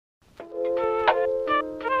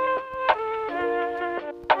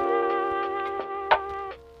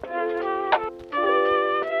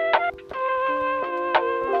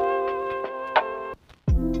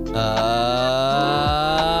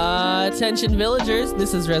Attention villagers,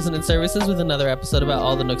 this is Resident Services with another episode about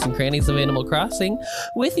all the nooks and crannies of Animal Crossing.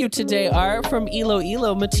 With you today are from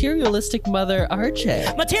Ilo, Materialistic Mother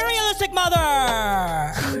RJ. Materialistic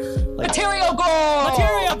Mother! Material Girl!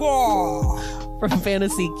 Material Girl! From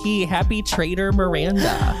Fantasy Key, Happy Trader Miranda.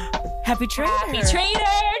 Happy Trader! Happy Trader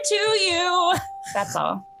to you! That's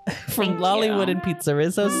all. From Lollywood and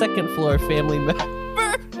Pizzerizzo, second floor family member.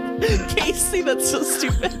 Casey, that's so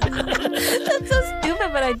stupid. That's so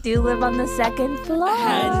stupid, but I do live on the second floor.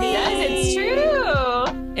 Yes, it's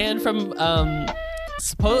true. And from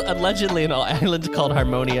allegedly an island called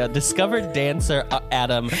Harmonia, discovered dancer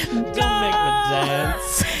Adam. Don't make me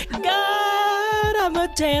dance. God, I'm a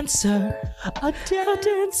dancer. A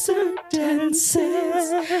dancer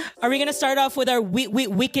dances. Are we going to start off with our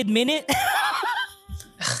Wicked Minute?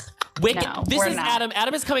 Wicked. No, This we're is not. Adam.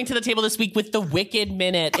 Adam is coming to the table this week with the Wicked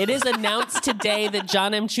Minute. It is announced today that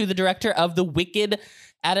John M. Chu, the director of the Wicked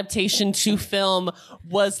adaptation to film,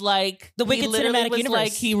 was like The Wicked he literally Cinematic was Universe.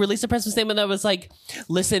 Like he released a press statement that was like,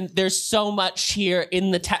 "Listen, there's so much here in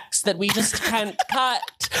the text that we just can't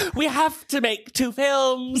cut. We have to make two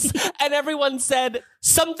films." And everyone said,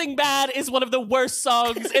 "Something Bad is one of the worst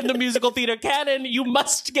songs in the musical theater canon. You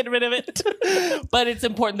must get rid of it." But it's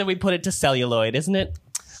important that we put it to celluloid, isn't it?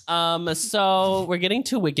 So we're getting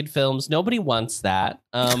two Wicked films. Nobody wants that.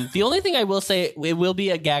 The only thing I will say, it will be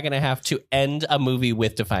a gag and a half to end a movie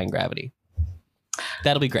with Defying Gravity.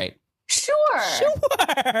 That'll be great. Sure. Sure. Do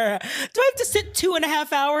I have to sit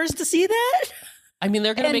 2.5 hours to see that? I mean,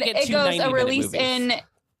 they're going to And make it it two goes 90-minute a release movies. in...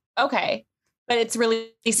 Okay. But it's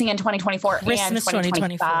releasing in 2024 and Christmas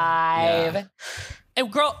 2025.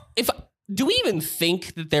 And girl, do we even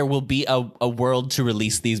think that there will be a world to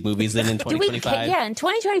release these movies in 2025? Yeah, in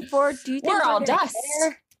 2024, do you think We're all gonna dust.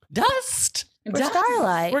 care? Dust. We're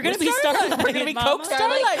Starlight. We're going to be Starlight. We're gonna be Coke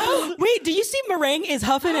Starlight. Wait, do you see Meringue is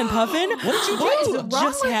huffing and puffing? What did you do? What's wrong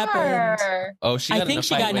Just with happened. her? Oh, she I got think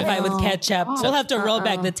she got in a fight with Ketchup. We'll have to roll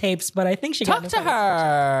back the tapes, but I think she got Talk in a to fight.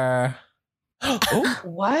 her. Oh,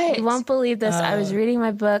 What? You won't believe this. I was reading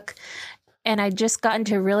my book, and I just got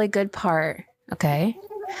into a really good part. Okay.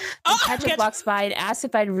 Ketchup walks by and asks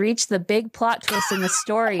if I'd reached the big plot twist in the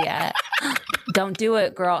story yet. Don't do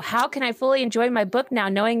it, girl. How can I fully enjoy my book now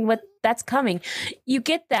knowing what that's coming? You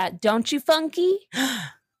get that, don't you, Funky?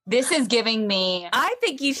 This is giving me... I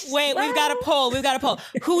think you should. Wait, we've got a poll.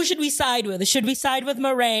 Who should we side with? Should we side with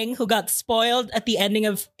Meringue, who got spoiled at the ending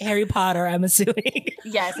of Harry Potter, I'm assuming?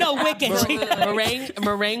 Yes. No, Wicked. absolutely.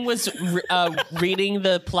 Meringue was reading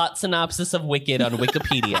the plot synopsis of Wicked on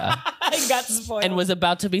Wikipedia I got spoiled. and was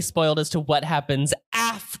about to be spoiled as to what happens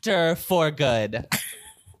after For Good.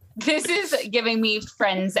 This is giving me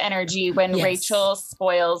Friends energy when Yes. Rachel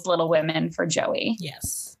spoils Little Women for Joey.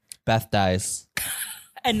 Yes. Beth dies.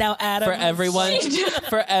 And now Adam.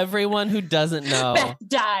 For everyone who doesn't know, Beth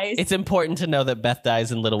dies. it's important to know that Beth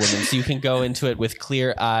dies in Little Women, so you can go into it with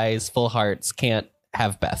clear eyes, full hearts. Can't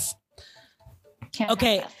have Beth. Can't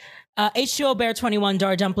Okay. H2O Bear 21,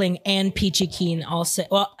 Dora Dumpling, and Peachy Keen all say,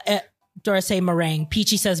 Dora say Meringue.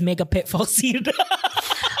 Peachy says make a pitfall seed.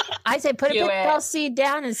 I say put a Do pitfall it. seed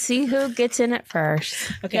down and see who gets in it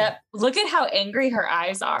first. Okay. Yep. Look at how angry her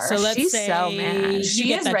eyes are. So let's She's say so mad. you She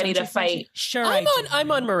get is that, ready don't to you, fight. Peachy? Sure,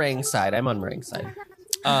 I'm on Meringue's side. I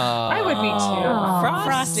would be too.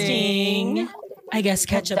 Frosting. I guess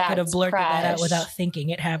Ketchup could have That's blurted that out fresh. without thinking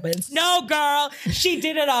it happens. No, girl, she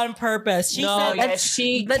did it on purpose. She No, said Yeah,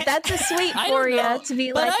 she... But that's a sweet I for don't know. you to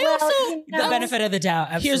be But like, I well, also- you the know. benefit of the doubt.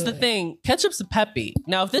 Here's the absolutely. thing. Ketchup's a peppy.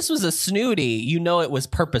 Now, if this was a snooty, you know it was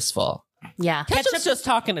purposeful. Yeah. Ketchup's just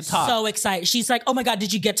talking to talk. So excited. She's like, oh my God,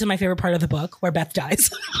 did you get to my favorite part of the book where Beth dies?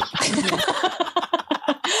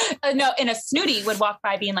 No, and a snooty would walk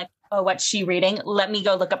by being like, oh, what's she reading? Let me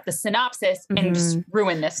go look up the snopsis and just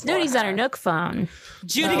ruin this. for Snooty's her. on her Nook phone.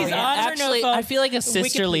 Judy's on her Actually, phone. I feel like a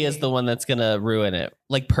sisterly is Wikipedia. the one that's going to ruin it,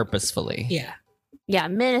 like purposefully. Yeah. Yeah,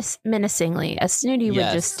 menacingly. A snooty Yes.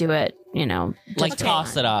 would just do it, Like just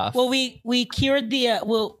toss it off. Well, we cured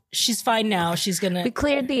the, she's fine now. She's going We to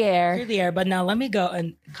cleared the clear air. the air, but now let me go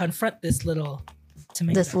and confront this little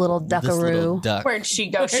tomato. This little This little duckaroo. duck. Where'd she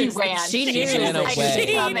go? She ran. She She knew. ran was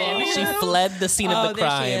away. coming. She fled the scene of the There she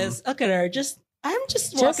crime. is. Look at her. I'm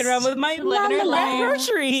just walking around with my living her life.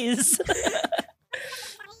 groceries.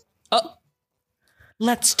 Oh,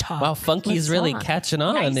 Let's talk. wow, Funky's What's really up? catching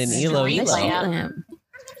on Nice in Elo street Elo. lamp.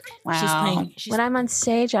 Wow. She's playing. She's, When I'm on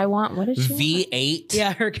stage, I want, what is she? V8,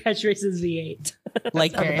 yeah, her catchphrase is V8.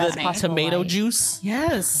 like Very the nice. tomato juice.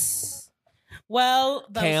 Yes. Well,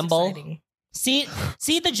 that was Campbell. exciting.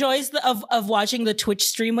 See the joys of watching the Twitch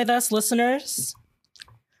stream with us, listeners.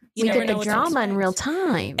 You We never get know the what to drama in expect. real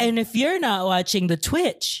time. And if you're not watching the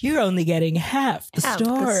Twitch, you're only getting half the Half the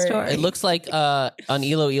story. story. It looks like on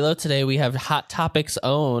Elo today we have Hot Topic's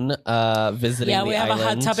own visiting Yeah, the we have island. a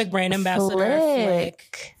Hot Topic brand ambassador,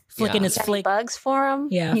 Flick. Flicking Yeah. his Got any flick. bugs for him?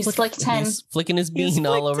 Yeah, He's like 10. He's flicking his He's bean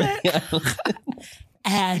all over flicked the island.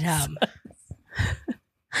 Adam.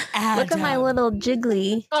 Adam. Look at my little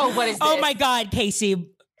jiggly. Oh, what is this? Oh my God, Casey.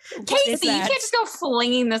 Casey, you that? can't just go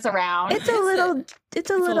flinging this around. It's a little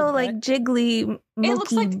little like jiggly It milky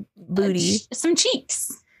looks like booty. Some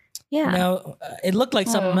cheeks. Yeah. No, it looked like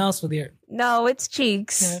something Oh. else with your. No, it's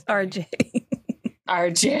cheeks. Yeah. RJ.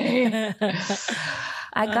 RJ.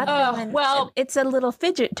 I got Oh, them. And, well- it's a little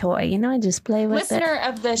fidget toy. You know, I just play with Listener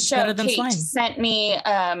of the show, better than Kate, slime. sent me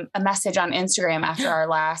a message on Instagram after our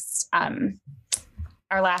last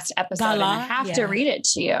episode, and I Gala? have to Yeah. read it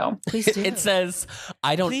to you. Please do. It says,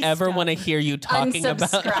 "I don't Please ever stop. want to hear you talking about."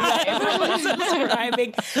 Unsubscribe.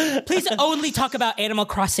 Subscribing. Please only talk about Animal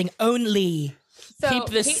Crossing only. So Keep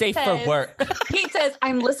this Kate safe says- for work. Kate says,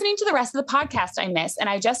 I'm listening to the rest of the podcast I missed, and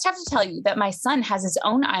I just have to tell you that my son has his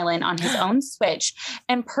own island on his own Switch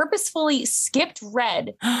and purposefully skipped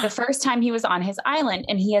Red the first time he was on his island,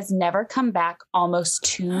 and he has never come back almost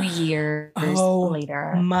 2 years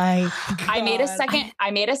later. My God. I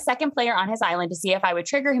made a second player on his island to see if I would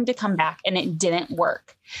trigger him to come back, and it didn't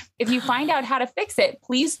work. If you find out how to fix it,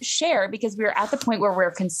 please share, because we're at the point where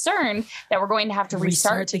we're concerned that we're going to have to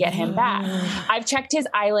restart to the get him game. back. I've checked his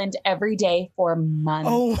island every day for months.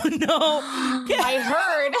 Oh no!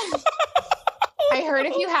 I heard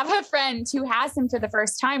if you have a friend who has him for the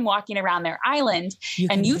first time walking around their island can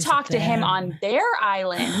and you visit talk to him them. on their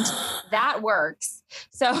island, that works.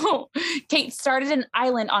 So Kate started an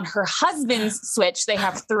island on her husband's Switch. They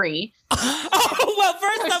have 3. Oh well,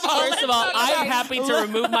 First of all, I'm happy to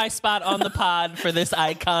remove my spot on the pod for this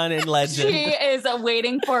icon and legend. She is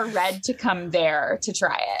waiting for Red to come there to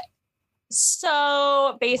try it.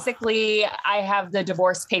 So basically, I have the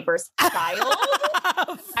divorce papers filed.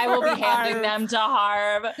 I will be handing them to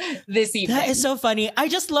Harv this evening. That is so funny. I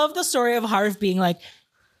just love the story of Harv being like,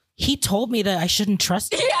 he told me that I shouldn't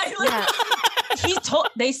trust him. Yeah.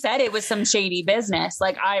 They said it was some shady business.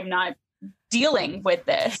 Like, I'm not dealing with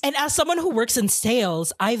this. And as someone who works in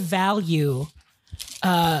sales, I value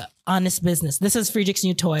honest business. This is Friedrich's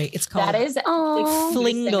new toy. It's called That is Oh, the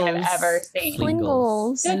cutest thing I've Flingles. ever seen.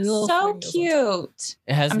 Flingles. It's Little so Flingles. cute.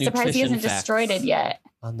 It has I'm surprised he nutrition hasn't facts destroyed it yet.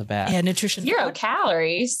 on the back. Yeah, nutrition. 0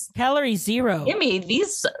 calories. Calorie 0. Give me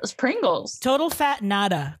these Pringles. Total fat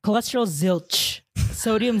nada. Cholesterol zilch.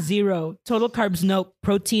 Sodium 0. Total carbs no.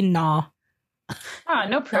 Protein nah. Oh,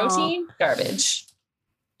 no protein. Garbage.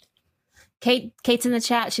 Kate's in the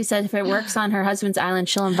chat. She said if it works on her husband's island,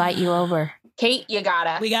 she'll invite you over. Kate, you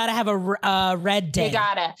gotta. We gotta have a red day. You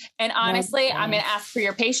gotta. And honestly, I'm going to ask for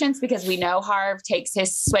your patience because we know Harv takes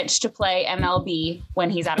his Switch to play MLB when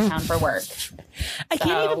he's out of town for work. I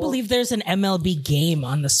can't even So- believe there's an MLB game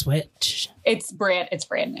on the Switch. It's brand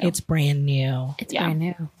new. It's brand new. It's Yeah. brand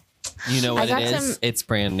new. You know I what got it is? some- It's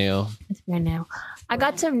brand new. It's brand new. I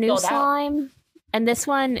got some new Sold out. slime, and this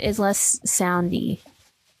one is less soundy.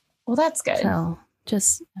 Well, that's good. So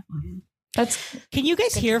just That's Can you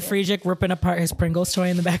guys hear Friedrich ripping apart his Pringles toy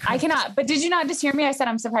in the background? I cannot. But did you not just hear me? I said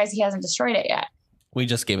I'm surprised he hasn't destroyed it yet. We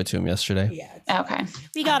just gave it to him yesterday. Yeah. Okay.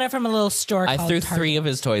 We got it from a little store I called threw Target. 3 of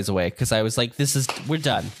his toys away because I was like, we're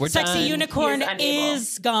done. We're Sexy done. Unicorn He is unable.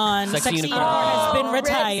 is gone. Sexy Sexy Unicorn. Unicorn has been Oh, Red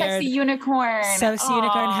retired. Sexy unicorn. Sexy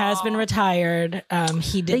Unicorn has been Aw. retired.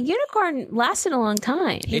 He the did. unicorn lasted a long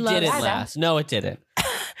time. It loves didn't that. last. No, it didn't.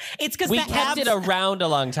 It's because We the kept abs, it around a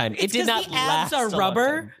long time. It it's did 'cause not the abs last are a long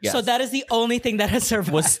rubber, time. Yes. so that is the only thing that has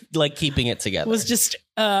survived. was like keeping it together. Was just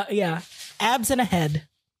abs and a head.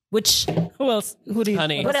 Which who else? Who do you?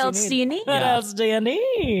 Honey. What else do you need? What Yeah. else do you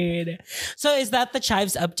need? So is that the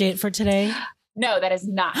Chives update for today? No, that is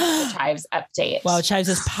not the Chives update. Wow, Chives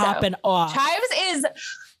is popping off Chives is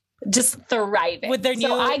just thriving with their new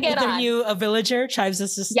So I get with their on. new villager. Chives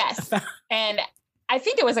is just Yes. And I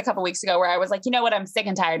think it was a couple weeks ago where I was like, you know what? I'm sick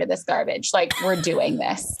and tired of this garbage. Like, we're doing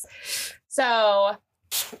this. So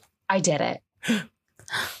I did it.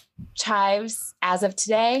 Chives, as of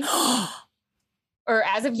today, or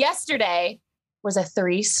as of yesterday, was a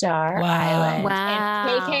 3-star Wow. island. Wow.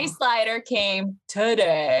 And KK Slider came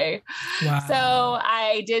today. Wow. So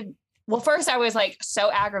I did. Well, first I was like so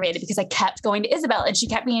aggravated because I kept going to Isabel and she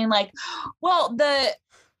kept being like, well, the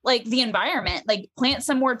environment, like plant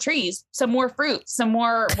some more trees, some more fruit, some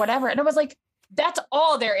more whatever. And I was like, that's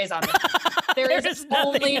all there is on this. There is nothing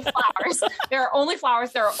only else. flowers. There are only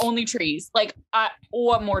flowers. There are only trees. Like,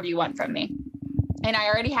 what more do you want from me? And I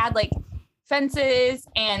already had like fences.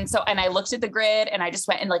 And I looked at the grid and I just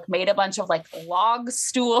went and like made a bunch of like log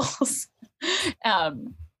stools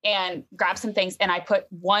and grabbed some things. And I put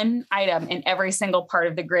one item in every single part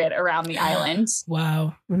of the grid around the island.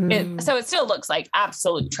 Wow. So it still looks like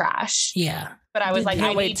absolute trash. Yeah. But I was like,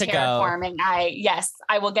 I need to go. terraforming.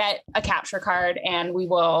 I will get a capture card and we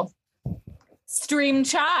will stream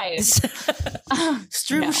chives.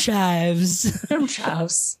 Stream chives. Stream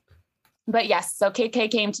chives. But yes, so KK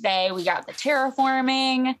came today. We got the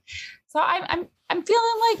terraforming. So I'm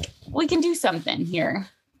feeling like we can do something here.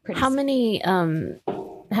 How many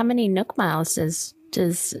Nook miles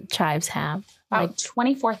does Chives have? About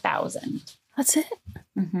 24,000. That's it?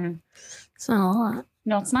 Mm-hmm. It's not a lot.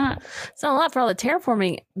 No, it's not. It's not a lot for all the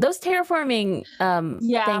terraforming. Those terraforming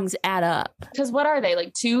things add up. Because what are they?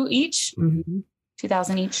 Like 2 each? Mm-hmm.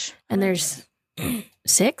 2,000 each. And there's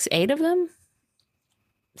 6, 8 of them?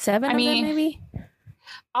 7 of them maybe?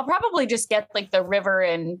 I'll probably just get like the river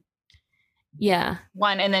and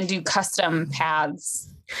one and then do custom paths.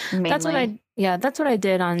 Mainly. That's what I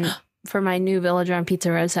did for my new villager on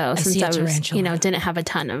Pizza Rosso, since I was, didn't have a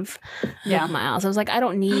ton of Nook miles. I was like, I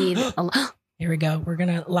don't need a lot. Here we go. We're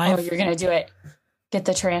gonna live. Oh, you're gonna do it. Get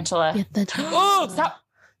the tarantula. Oh,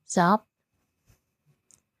 stop.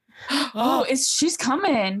 Oh, she's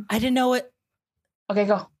coming. I didn't know it. Okay,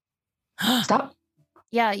 go. Stop.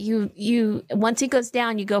 Yeah, you once he goes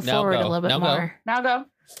down, you go forward a little bit more. Now go.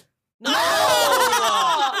 No!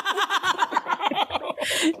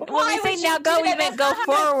 When we say now go, we meant go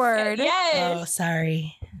forward. Yes. Oh,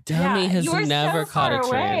 sorry. Dummy has never caught a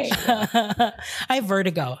tarantula. I have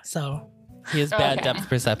vertigo, so he has bad depth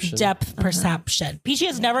perception. Peachy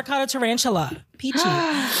has never caught a tarantula. Peachy.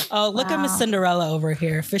 Oh, look at Miss Cinderella over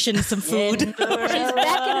here fishing some food. She's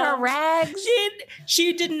back in her rags.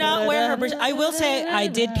 She did not wear her bridge. I will say I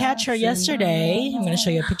did catch her yesterday. I'm going to show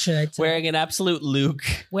you a picture. Wearing an absolute Luke.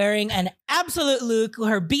 Wearing an absolute Luke,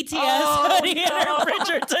 her BTS hoodie and her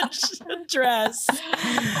Bridgerton dress.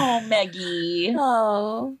 Oh, Maggie.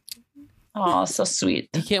 Oh, so sweet.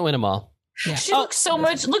 You can't win them all. Yeah. She looks so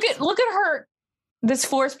much. Look at her. This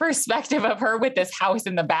forced perspective of her with this house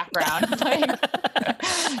in the background.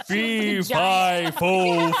 Fee, fi,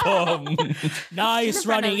 fo, fum. Nice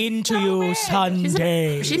running into you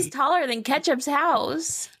Sunday. She's taller than Ketchup's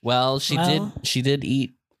house. Well, she did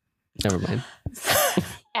eat. Never mind.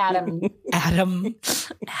 Adam.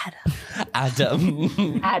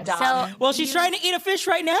 So, well, she's trying to eat a fish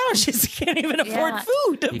right now. She can't even afford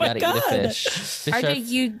food. You gotta eat a fish.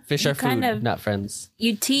 Fish are food, not friends.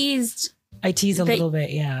 You teased. I tease a little bit,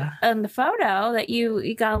 yeah. On the photo that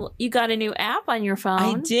you got a new app on your phone.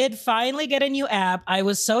 I did finally get a new app. I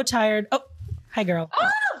was so tired. Oh, hi, girl.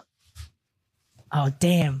 Oh,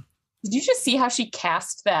 damn. Did you just see how she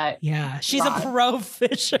cast that? Yeah, she's a pro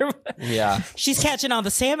fisher. Yeah, she's catching all the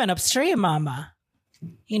salmon upstream, mama.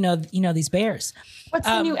 You know these bears. What's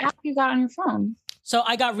the new app you got on your phone? So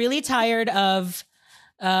I got really tired of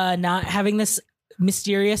not having this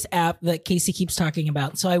mysterious app that Casey keeps talking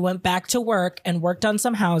about. So I went back to work and worked on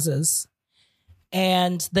some houses.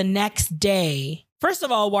 And the next day, first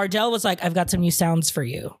of all, Wardell was like, I've got some new sounds for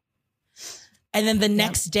you. And then the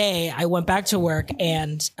next day I went back to work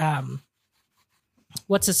and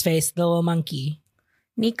what's his face? The little monkey.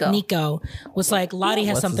 Nico was like, Lottie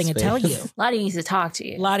has something to tell you. Lottie needs to talk to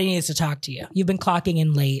you. You've been clocking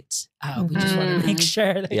in late. We just want to make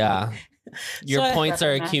sure that your points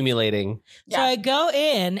are accumulating. So I go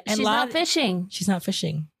in and she's not fishing. She's not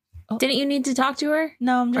fishing. Oh. Didn't you need to talk to her?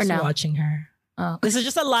 No, I'm just watching her. Oh. This is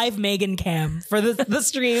just a live Megan cam for the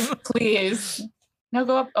stream. Please. No,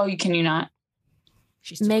 go up. Oh, can you not?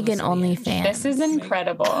 Megan OnlyFans. This is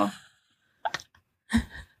incredible.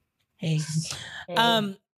 Hey.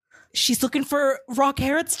 She's looking for raw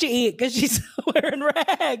carrots to eat because she's wearing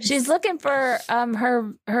rags. She's looking for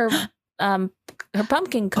her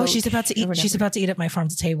pumpkin coat. Oh, she's about to eat. She's about to eat at my farm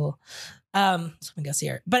to table. So I'm gonna see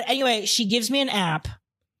her. But anyway, she gives me an app,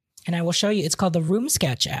 and I will show you. It's called the Room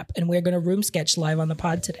Sketch app, and we're gonna room sketch live on the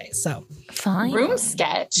pod today. So fine. Room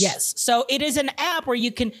sketch. Yes. So it is an app where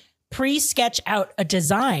you can pre-sketch out a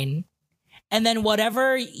design, and then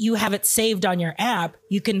whatever you have it saved on your app,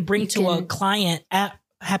 you can bring to a client at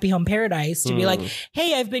Happy Home Paradise to be like,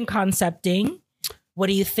 hey, I've been concepting. What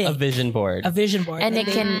do you think? A vision board. And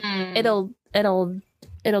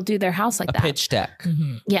it'll do their house like a that. Pitch deck.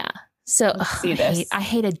 Mm-hmm. Yeah. So I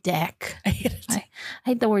hate a deck. I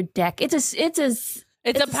hate the word deck. It's a PowerPoint.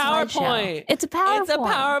 It's a PowerPoint. It's a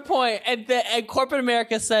PowerPoint. And corporate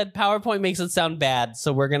America said PowerPoint makes it sound bad,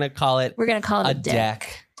 so we're gonna call it a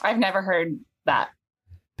deck. I've never heard that.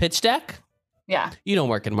 Pitch deck? Yeah. You don't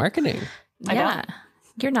work in marketing. I don't.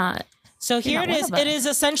 You're not. So here not it one is. of us. It is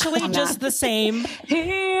essentially I'm just not. the same.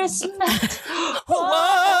 Here's not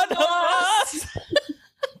One of us.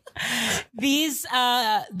 These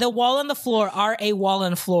the wall and the floor are a wall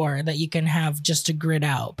and floor that you can have just to grid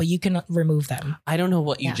out, but you can remove them. I don't know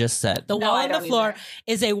what you Yeah. just said. The No, wall I and the don't floor either.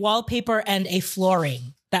 is a wallpaper and a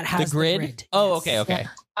flooring that has The grid? Oh, okay, okay.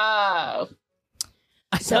 Oh,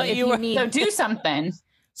 I So thought if you you were. need, so do something.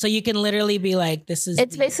 So you can literally be like, "This is."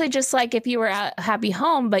 it's the- basically just like if you were at Happy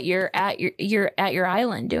Home, but you're at your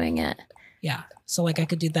island doing it. yeah. So like I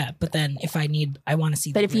could do that, but then if I want to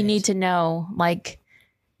see. But the if you grid. need to know, like,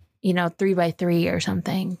 3x3 or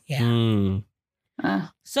something. yeah. Mm,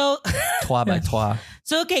 So trois by trois.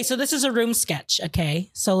 so okay. So this is a room sketch. Okay.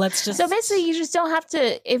 So let's just. So basically, you just don't have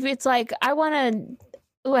to. If it's like, I want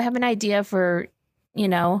to, I have an idea for,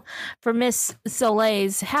 for Miss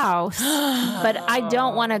Soleil's house, but I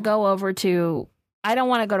don't want to go over to. I don't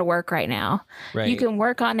want to go to work right now. Right. You can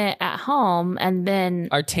work on it at home, and then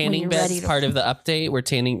Are tanning you're beds ready to- part of the update? We're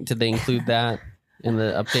tanning. Did they include that in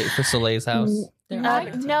the update for Soleil's house? There Uh,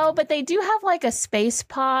 are- no, but they do have like a space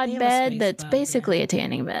pod They have a bed space that's pod, basically a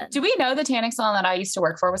tanning bed. Do we know the tanning salon that I used to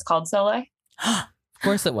work for was called Soleil? Of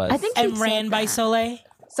course it was. I think and we ran said by that. Soleil.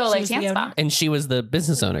 Soleil She was the Tan Spa. owner? And she was the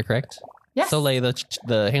business owner, correct? Yes. Soleil,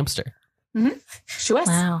 the hamster. She was.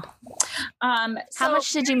 Wow. How How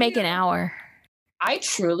much did you make an hour? I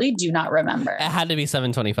truly do not remember. It had to be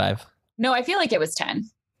 $7.25. No, I feel like it was 10.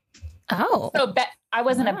 Oh, So I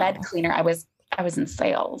wasn't a Wow. bed cleaner. I was in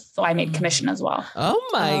sales, so I made commission as well. Oh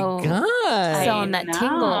my Oh. god! selling that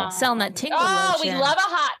know. selling that tingle Oh, lotion. we love a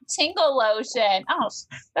hot tingle lotion. Oh,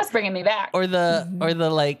 that's bringing me back. Or the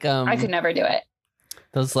like I could never do it.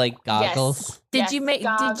 those like goggles. Did Yes, you make?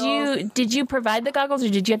 goggles. Did you provide the goggles, or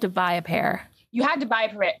did you have to buy a pair? You had to buy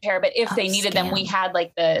a pair, but if they Oh, needed them, scam. we had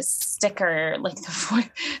like the sticker, like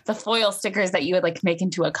the foil stickers that you would like make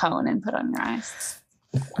into a cone and put on your eyes.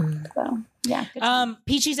 So yeah. good.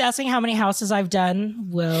 Peachy's asking how many houses I've done.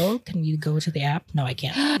 Will, can you go to the app? No, I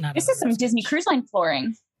can't. Not This on is some the- Disney Cruise Line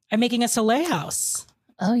flooring. I'm making a Soleil house.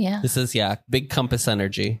 Oh yeah. This is big compass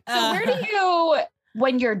energy. So where do you,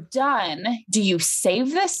 when you're done, do you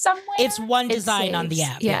save this somewhere? It's one It design on the saves.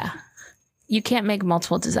 app. Yeah. You can't make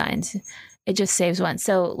multiple designs. It just saves one.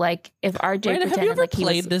 So like if RJ Brandon, have you pretended ever like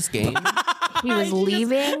played this game? he was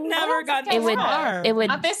leaving, Never got It this would- far. it would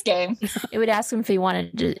Not this game. it would ask him if he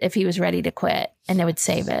wanted to, if he was ready to quit, and it would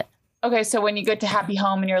save it. Okay, so when you get to Happy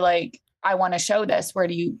Home and you're like, I want to show this, what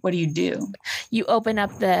do you do? You open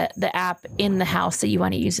up the app in the house that you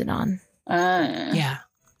want to use it on. Yeah.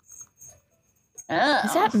 Oh.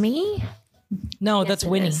 Is that me? No, Yes, that's it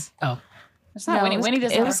Winnie. is. Oh. It's not Winnie. it was, Winnie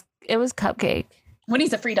doesn't. it was Cupcake.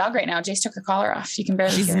 Winnie's a free dog right now. Jace took her collar off. You can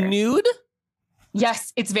barely She's hear her. nude.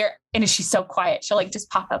 Yes, it's very, and she's so quiet. She'll like just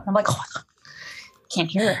pop up. I'm like, oh, can't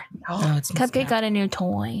hear her. Oh, Oh, it's Miss Cupcake Cat. got a new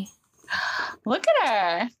toy. look at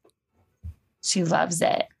her. She loves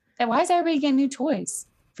it. And why is everybody getting new toys?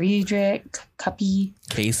 Friedrich, Cuppy,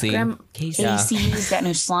 Casey. Casey. Yeah. Casey's got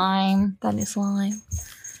new slime. Got new slime.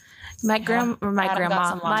 My Adam got grandma,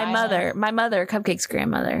 some Long Island. my mother, Cupcake's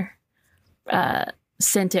grandmother,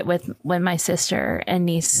 sent it when my sister and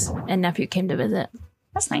niece and nephew came to visit.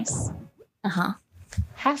 That's nice. Uh-huh.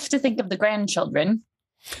 Have to think of the grandchildren.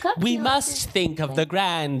 We must think of the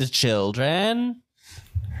grandchildren.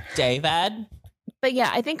 David. But yeah,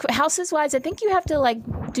 I think houses wise, I think you have to like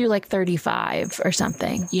do like 35 or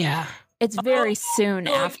something. Yeah. It's very soon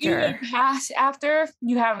So, like, after. even after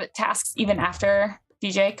you have tasks, even after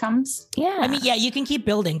DJ comes. Yeah. I mean, yeah, you can keep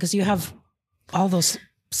building because you have all those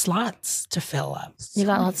slots to fill up. you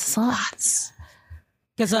got lots of slots.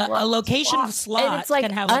 Because a location of slots And it's like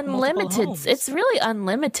can have like, multiple unlimited. homes. It's really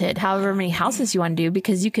unlimited, however many houses you want to do,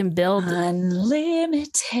 because you can build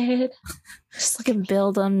Unlimited. you can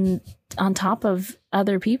build on top of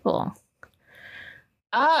other people.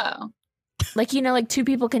 Oh, Like, like two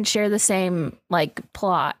people can share the same like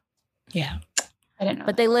plot, yeah. I didn't know.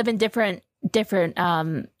 but they live in different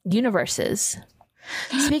universes.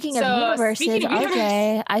 Speaking of So, universes, speaking of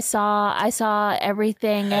RJ, I saw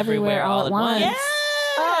everything everywhere all at once. Yes!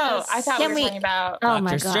 Oh, I thought Can we were we- talking about Oh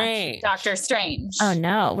my Doctor god. Strange. Doctor Strange. Oh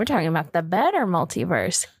no, we're talking about the better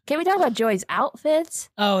multiverse. Can we talk about Joy's outfits?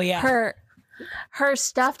 Oh, yeah. Her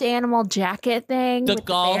stuffed animal jacket thing. The with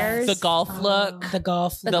golf, bears. the golf look, the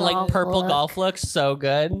golf. the like golf purple look. golf look, so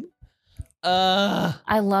good.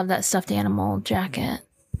 I love that stuffed animal jacket.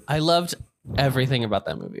 I loved everything about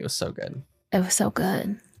that movie. It was so good. It was so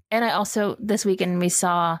good. And I also this weekend we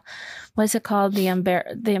saw, what's it called, the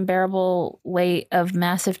unbearable weight of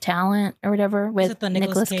massive talent or whatever Is with it the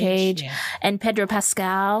Nicolas Cage Yeah. and Pedro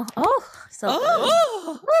Pascal. Oh, so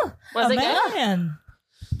Oh, Was a it good? man.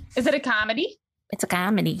 Is it a comedy? It's a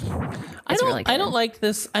comedy. I It's don't. really I don't good. like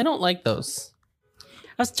this. I don't like those.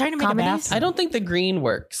 I was trying to make Comedies? a bath. I don't think the green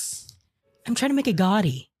works. I'm trying to make a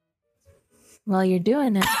gaudy. Well, you're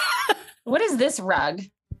doing it. What is this rug?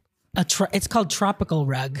 It's called tropical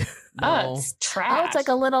rug. Oh, No. it's trash. Oh, it's like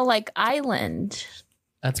a little like island.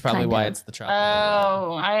 That's probably kind why of. it's the tropical.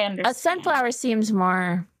 Oh, I understand. A sunflower seems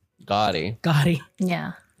more. Gaudy. Gaudy.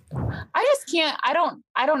 Yeah. I just can't. I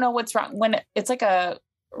don't know what's wrong when it's like a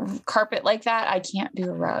carpet like that. I can't do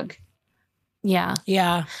a rug. Yeah.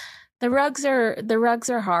 Yeah. The rugs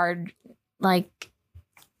are hard, like,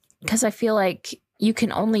 because I feel like you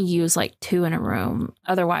can only use like 2 in a room.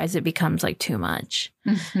 Otherwise, it becomes like too much.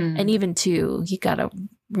 Mm-hmm. And even 2, you gotta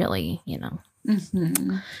really,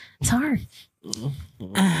 Mm-hmm. it's hard. Uh-huh.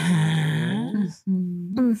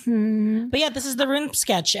 Mm-hmm. But yeah, this is the Room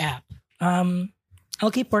Sketch app.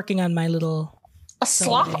 I'll keep working on my little. A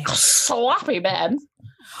sloppy bed.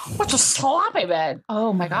 What's a sloppy bed?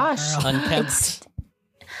 Oh my gosh. Girl. Unkempt.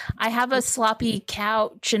 I have a sloppy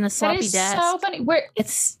couch and a That sloppy is desk. so funny. Where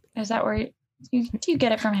It's is that? Where do you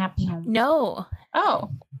get it from? Happy Home? no, Oh,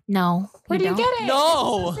 where do you don't. get it?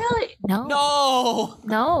 No. Really? No,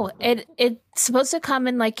 No. It's supposed to come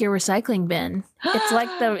in like your recycling bin. It's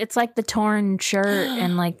like the torn shirt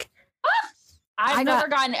and like I've I never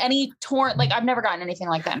gotten any torn. Like I've never gotten anything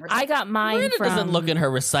like that. In I got mine Miranda from. doesn't look in her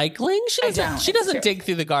recycling. She I doesn't. don't. She It's doesn't true. dig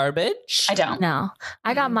through the garbage. I don't. No,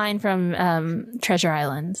 I got mine from Treasure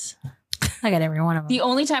Islands. I got every one of them. The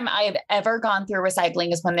only time I have ever gone through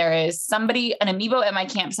recycling is when there is somebody, an amiibo at my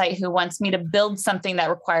campsite who wants me to build something that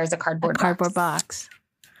requires a A cardboard cardboard box.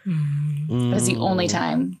 Mm. That's the only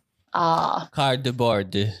time. Cardboard.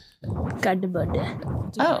 Cardboard.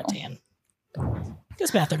 Oh. Dan. This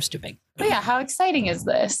bathroom's too big. But yeah, how exciting is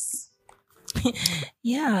this?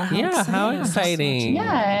 Yeah. Yeah, how exciting.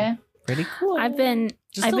 Yeah. Pretty cool. I've been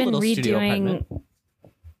Just I've a been little studio redoing apartment.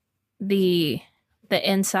 the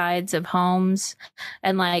insides of homes,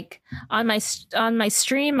 and like on my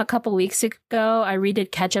stream a couple weeks ago, I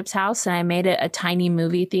redid Ketchup's house and I made it a tiny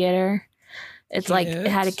movie theater. It's like it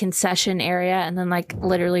had a Cute. concession area and then like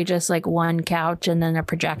literally just like one couch and then a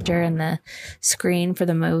projector and the screen for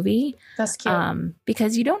the movie. That's cute.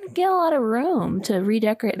 Because you don't get a lot of room to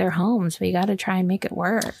redecorate their homes, but you got to try and make it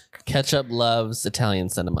work. Ketchup loves Italian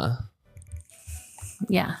cinema.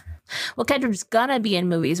 Yeah. Well, Ketchup's gonna be in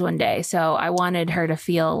movies one day, so I wanted her to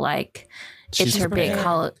feel like it's She's her big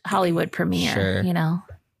prepared. Hollywood premiere, Sure. you know?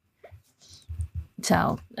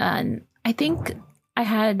 So, I think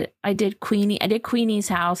I did Queenie's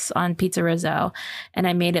house on Pizza Rizzo, and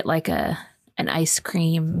I made it like an ice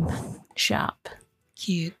cream shop.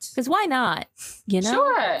 Cute. Because why not? You know?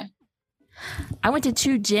 Sure. I went to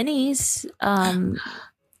 2 Jenny's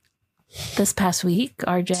this past week,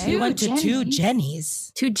 RJ. We went to 2 Jenny's?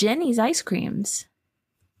 Jenny's. 2 Jenny's ice creams.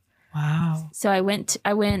 Wow. So I went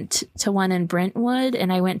to one in Brentwood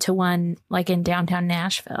and I went to one like in downtown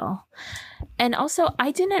Nashville. And also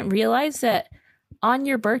I didn't realize that on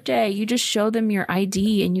your birthday you just show them your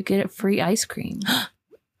ID and you get a free ice cream.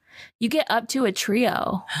 You get up to a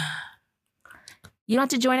trio. You don't have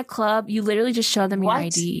to join a club. You literally just show them your What?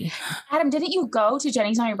 ID. Adam, didn't you go to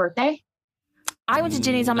Jenny's on your birthday? I went to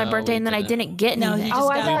Jenny's on my No, birthday we and then I didn't. didn't get No, anything. you just Oh,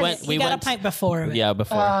 I got, thought- We went. you We got went. a pint before. Yeah,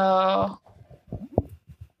 before Oh.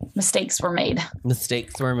 Mistakes were made.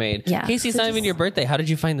 mistakes were made. Yeah. Casey, it's not even your birthday. How did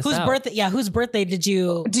you find this Whose out? birthday? Yeah, whose birthday did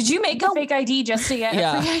you? Did you make a fake ID just to get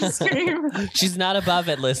Yeah. free ice cream? She's not above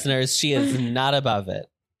it, listeners. She is not above it.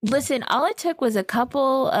 Listen, all it took was a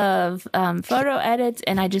couple of photo edits,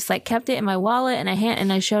 and I just like kept it in my wallet, and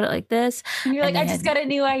I showed it like this. And you're like, And I they just had- got a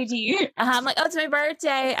new ID. I'm like, oh, it's my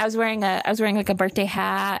birthday. I was wearing like a birthday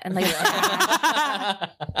hat and like,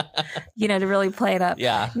 you know, to really play it up.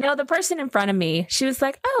 Yeah. No, the person in front of me, she was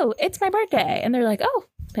like, oh, it's my birthday, and they're like, oh,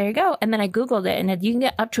 there you go. And then I googled it, and you can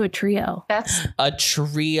get up to a trio. That's A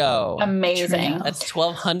trio. amazing. That's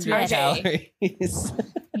 1,200 RJ. calories.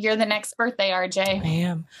 You're the next birthday, I RJ.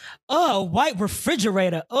 am. Oh, white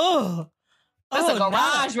refrigerator. Oh. That's a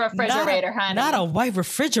garage refrigerator, honey. Not a white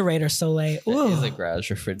refrigerator, Soleil. It is a Ooh. garage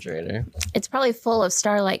refrigerator. It's probably full of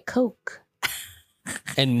Starlight Coke.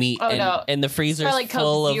 And meat. Oh, and, no. and the freezer's Starlight Coke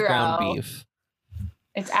full of Zero. ground beef.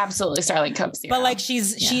 It's absolutely Starlight Coke Zero. But like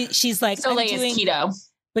she's like Soleil I'm doing, is keto.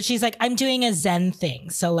 but she's like I'm doing a Zen thing.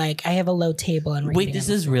 So like I have a low table and Wait, this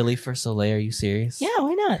is really for Soleil? Are you serious? Yeah,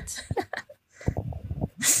 why not?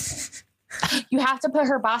 You have to put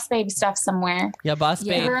her Boss Babe stuff somewhere. Yeah, Boss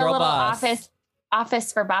Yeah. Babe, Her girl little boss. office.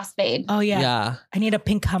 office for Boss Babe. Oh yeah. Yeah. I need a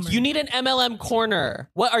pink Hummer. You need an MLM corner.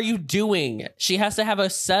 What are you doing? She has to have a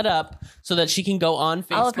setup so that she can go on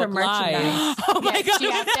All of her Facebook Live. merchandise. Oh my Yes, god.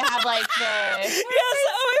 she has to have like the, Yes.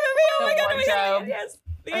 Oh my god. wardrobe. Yes.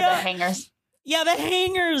 or the hangers. Yeah, the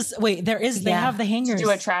hangers. Wait, they Yeah. have the hangers. Do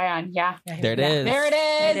a try on. Yeah. There it is. There it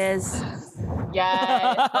is. It is.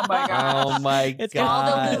 Yes. Oh my god. Oh my It's All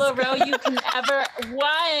the god. LuLaRoe you can ever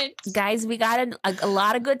want. Guys, we got a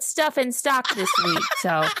lot of good stuff in stock this week.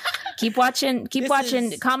 So keep watching. Keep This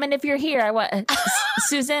watching. is- Comment if you're here. I want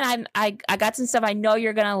Susan. I got some stuff I know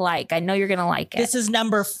you're gonna like. I know you're gonna like it. This is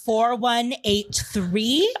number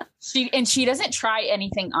 4183. She doesn't try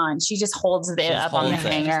anything on. She just holds it Just up on the holds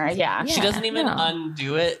it. hanger. Yeah. She doesn't even no.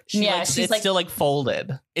 undo it. Yeah, Like, she's it's like- still like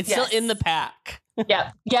folded. It's Yes. still in the pack.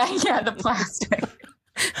 Yep. Yeah. The plastic.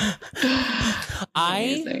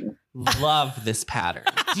 I Amazing. love this pattern.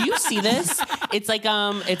 Do you see this? It's like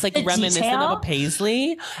The reminiscent detail? of a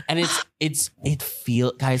paisley, and it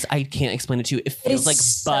feels, guys, I can't explain it to you. It feels is like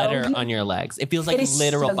so butter beautiful. on your legs. It feels like It is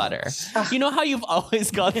literal so butter. Ugh. You know how you've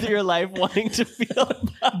always gone through your life wanting to feel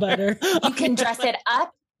Butter. You can dress it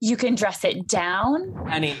up. You can dress it down.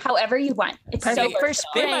 Honey, However you want. It's so Perfect for versatile.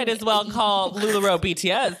 they spring. might as well call LuLaRoe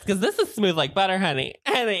BTS because this is smooth like butter, honey.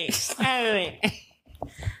 Honey.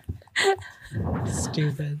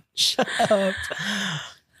 Stupid. Shut up.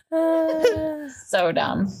 So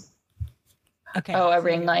dumb. Okay. Oh, a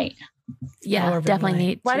ring light. Yeah, Or definitely vanilla.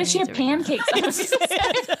 need. Why does she have pancakes?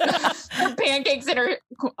 Her pancakes in her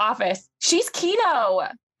office. She's keto.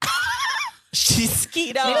 She's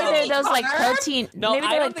keto. Maybe they're those like Butter? protein. No, maybe I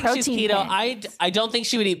they're don't like think she's protein. keto. pancakes. I don't think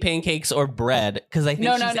she would eat pancakes or bread because I think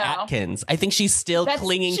No, she's no. Atkins. I think she's still That's-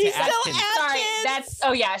 clinging she's to still Atkins. Sorry, that's.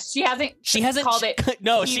 Oh yeah, she hasn't. She hasn't called it.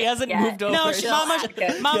 No, she hasn't yet. moved over. No, She's Mama,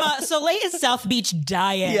 Atkins. Mama, Soleil is South Beach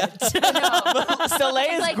diet. Yeah.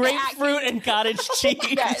 Soleil is Like the grapefruit and cottage cheese.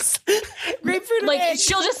 Yes. Grapefruit and Like eggs.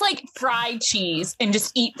 she'll just like fry cheese and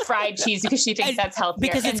just eat fried cheese because she thinks And- that's healthier.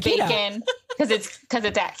 because and it's keto. bacon because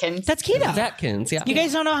it's Atkins. That's It's keto. Atkins, yeah. You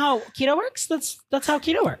guys don't know how keto works? That's how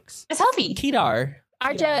keto works. It's healthy. Kedar.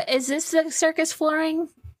 Arja, is this the circus flooring?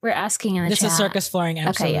 We're asking in the This chat. is circus flooring, Okay,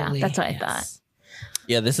 absolutely. yeah, that's what I thought.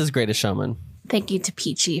 Yeah, this is Greatest Showman. Thank you to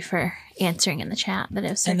Peachy for answering in the chat that it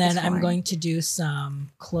was circus And then I'm flooring. going to do some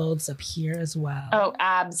clothes up here as well. Oh, wall.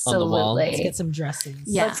 absolutely. Let's get some dresses.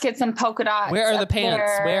 Yeah. Let's get some polka dots. Where are the up pants?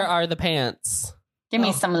 there. Where are the pants? Give me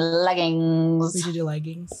Oh. some leggings. We should do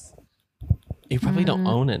leggings. You probably don't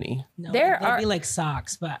own any. No, There they'd are- be like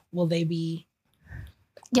socks, but will they be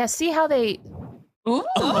Yeah, see how they. Ooh.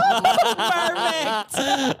 perfect?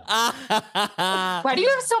 Why do you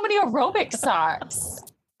have so many aerobic socks?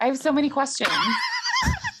 I have so many questions.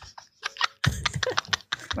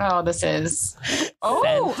 Oh, this is. Oh,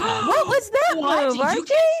 What was that What? move, You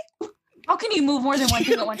RJ? how can you move more than one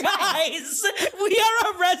thing at one time? Guys,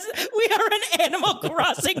 we are an Animal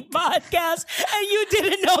Crossing podcast, and you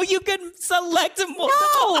didn't know you could select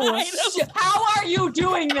multiple No. items. How are you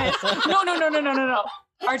doing this? No.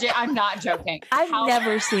 RJ, I'm not joking. I've How-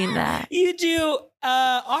 never seen that. You do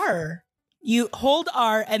R. You hold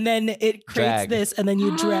R, and then it creates Drag. this, and then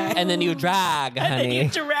you drag. And then you drag, And then you honey.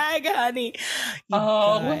 drag, honey. You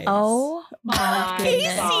Oh. guys. Oh my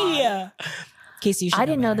goodness. Casey. Casey, you should I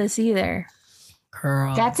didn't know better. this either.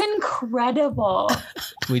 Girl. That's incredible.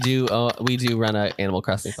 We do run an Animal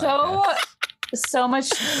Crossing podcast. So much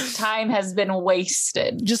time has been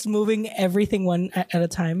wasted. just moving everything one at a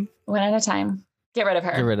time. One at a time. Get rid of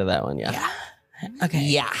her. Get rid of that one, yeah. Okay.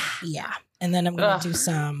 Yeah. Yeah. And then I'm going Ugh. to do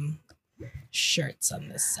some shirts on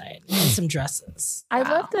this side and some dresses. I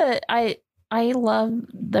love I love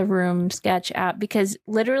the room sketch app because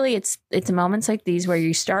literally it's moments like these where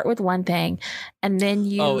you start with one thing and then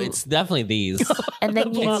you Oh, it's definitely these. and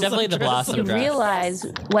then you It's definitely the blossom you dress. realize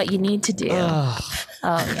what you need to do. Ugh.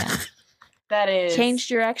 Oh yeah. That is Change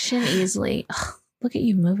direction easily. Ugh, look at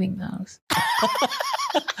you moving those.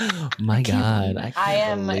 My can't God. believe I I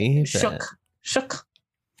can't am believe shook. it. Shook.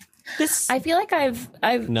 This I feel like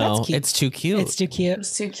I've No, That's cute. it's too cute. it's too cute.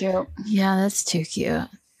 It's too cute. yeah, that's too cute.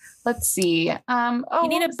 Let's see. Oh, You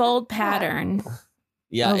need what a was bold that? pattern.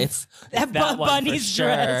 yeah, Oh, it's That, that one for bunny's sure.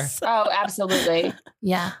 dress. Oh, absolutely.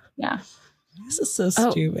 Yeah. Yeah. This is so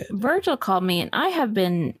Oh. stupid. Virgil called me and I have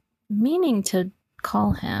been meaning to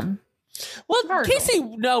call him. Well, Virgil. Casey,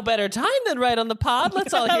 no better time than right on the pod.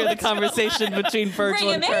 Let's all hear the Let's go. conversation between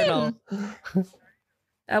Virgil Bring and him Colonel. in.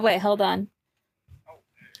 Oh wait, hold on.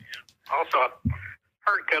 Also,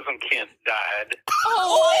 her cousin Kent died.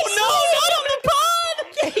 Oh, no, not on the pod!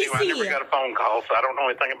 Anyway, I never got a phone call, so I don't know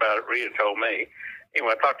anything about it. Rhea told me.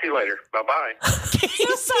 Anyway, I'll talk to you later. Bye-bye.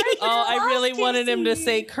 Oh, I really wanted him to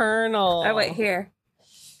say Colonel. Oh, wait, here.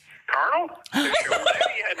 Colonel? You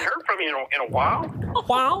hadn't heard from you in a while?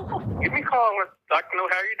 Wow. Give me a call. I'd like to know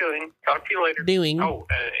how you're doing. Talk to you later. Doing. Oh,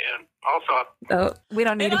 and also, Oh, we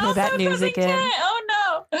don't need to hear that news again.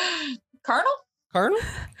 Oh no. Colonel?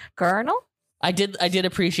 Colonel? I did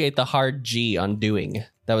appreciate the hard G on doing.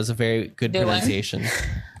 That was a very good Doing. pronunciation.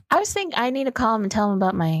 I was thinking I need to call him and tell him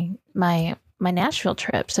about my Nashville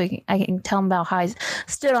trip, so I can tell him about how I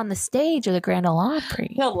stood on the stage of the Grand Ole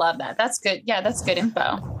Opry. He'll love that. That's good. Yeah, that's good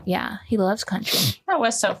info. Yeah, he loves country. That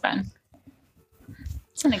was so fun.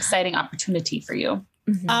 It's an exciting opportunity for you.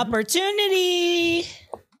 Mhm. Opportunity.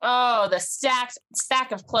 Oh, the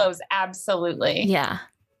stack of clothes. Absolutely. Yeah.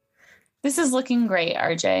 This is looking great,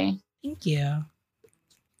 RJ. Thank you.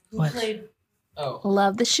 What? Oh.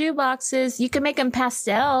 Love the shoe boxes. You can make them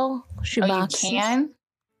pastel shoe Oh, boxes. you can?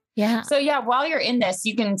 Yeah. So yeah, while you're in this,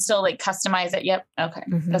 you can still like customize it. Yep. Okay.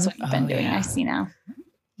 Mhm. That's what you've been Oh, doing. yeah. I see now.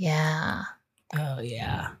 Yeah. Oh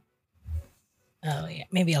yeah. Oh yeah.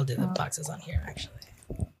 Maybe I'll do the boxes on here actually.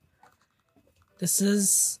 This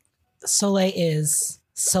is Soleil is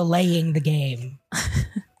Soleilling the game.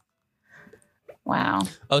 Wow.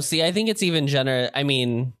 Oh, see, I think it's even generous. I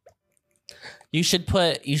mean, you should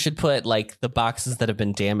put like the boxes that have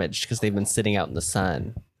been damaged because they've been sitting out in the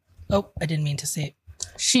sun. Oh, I didn't mean to say it.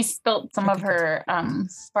 She spilled some of her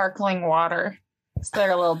sparkling water. So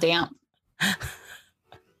they're a little damp.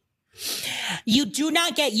 You do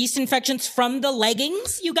not get yeast infections from the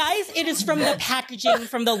leggings, you guys. It is from the packaging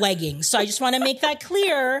from the leggings. So I just want to make that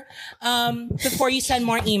clear before you send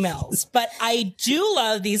more emails. But I do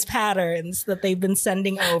love these patterns that they've been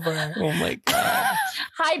sending over. Oh my god.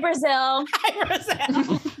 Hi, Brazil.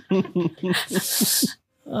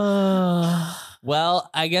 Well,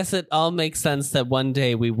 I guess it all makes sense that one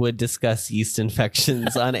day we would discuss yeast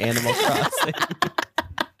infections on Animal Crossing.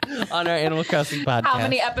 On our Animal Crossing podcast. How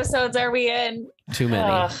many episodes are we in? Too many.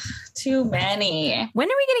 Ugh, too many. When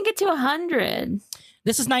are we going to get to 100?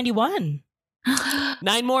 This is 91.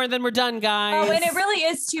 9 more, then we're done, guys. Oh, and it really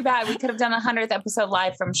is too bad. We could have done a 100th episode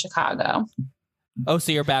live from Chicago. Oh,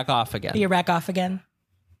 so you're back off again. You're back off again.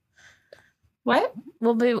 What?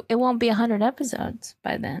 It won't be 100 episodes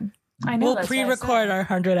by then. I know. We'll that's what I pre-record said. our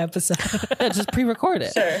 100 episode. Yeah, just pre-record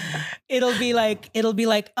it. Sure. It'll be like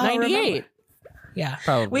oh, 98. remember. Yeah.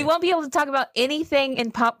 Probably. We won't be able to talk about anything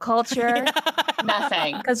in pop culture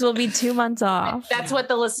Nothing. because we'll be 2 months off. That's what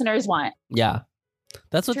the listeners want. Yeah.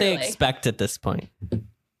 That's what they Truly. expect at this point.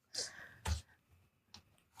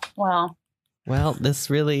 Well, Well, this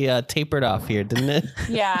really tapered off here, didn't it?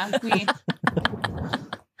 yeah.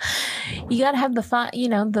 You got to have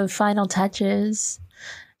the final touches.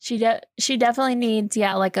 She definitely needs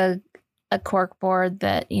like a cork board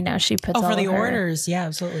that she puts Oh, all for the of her- orders. Yeah,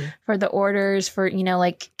 absolutely. for the orders, for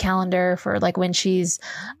like calendar, for like when she's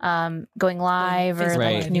going live or physical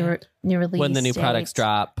like Right. new release When the new products dates.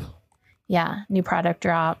 drop. Yeah, new product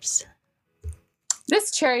drops.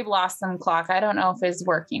 This cherry blossom clock, I don't know if it's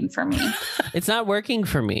working for me. It's not working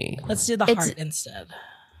for me. Let's do the It's- heart instead.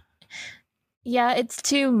 Yeah, it's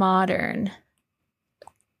too modern.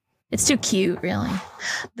 It's too cute, really.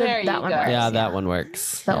 There you that one go. works, Yeah, that one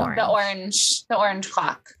works. The Yeah. orange. The orange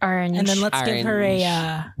clock. Orange. And then let's give her Orange.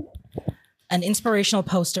 an inspirational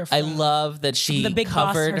poster. I from- love that she The big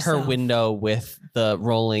boss covered her herself. window with the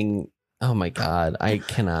rolling. Oh my God. I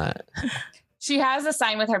cannot. She has a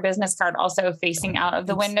sign with her business card also facing out of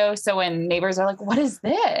the window. So when neighbors are like, what is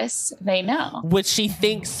this? They know. Which she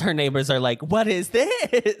thinks her neighbors are like, what is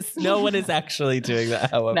this? No one is actually doing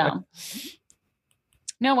that, however. No.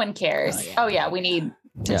 No one cares. Oh, yeah. We need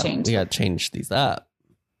to change. We got to change these up.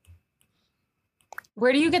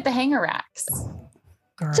 Where do you get the hanger racks?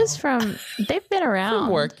 Girl. just from they've been around.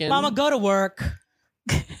 We're working. Mama, go to work.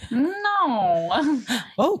 No.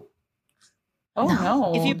 Oh, Oh,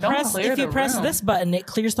 no. if you Don't press clear the room. this button, it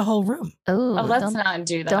clears the whole room. Oh, Oh, let's don't, not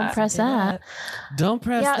do that. don't press that. Don't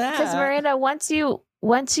press Yeah, that. because Miranda, once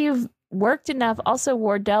you've worked enough, also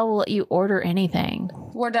Wardell will let you order anything.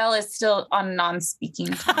 Wardell is still on non-speaking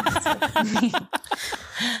terms with me.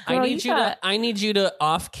 I Girl, need you got- I need you to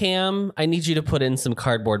off cam. I need you to put in some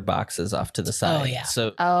cardboard boxes off to the side. Oh, yeah.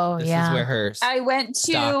 So Oh this yeah. is where her. I went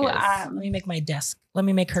to Stock is. Let me make my desk. Let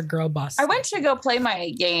me make her girl boss. I went to go play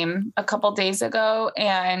my game a couple days ago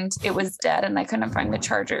and it was dead and I couldn't find the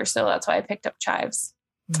charger. So that's why I picked up Chives.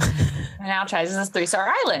 And now Chives is a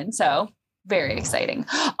 3-star island. So very exciting.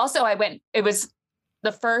 Also, it was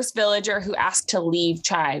the first villager who asked to leave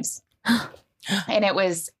Chives. And it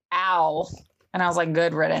was Al. And I was like,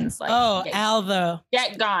 good riddance. Like, Oh, get, Al the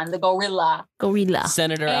get gone, the gorilla. Gorilla.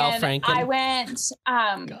 Senator Al And Franken. I went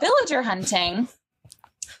villager hunting.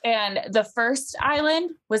 And the first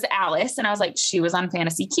island was Alice. And I was like, she was on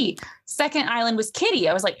Fantasy Key. Second island was Kitty.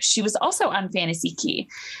 I was like, she was also on Fantasy Key.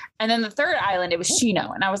 And then the third island, it was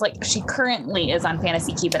Shino. And I was like, she currently is on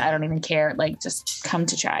Fantasy Key, but I don't even care. Like, just come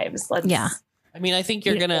to Chives. Let's. Yeah. I mean, I think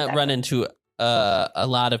you're going to run into a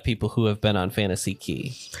lot of people who have been on Fantasy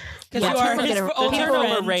Key. because Yeah, you are people his get a- older Turnover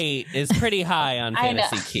friend. rate is pretty high on I know.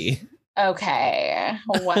 Fantasy Key. Okay.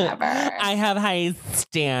 Whatever. I have high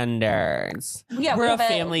standards. Yeah, We're we a have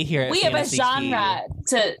family here at We have a Fantasy genre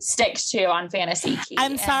to stick to on Fantasy Key.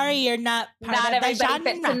 I'm and sorry, you're not part Not of the everybody genre.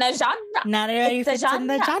 fits in the genre. Not everybody It's the fits in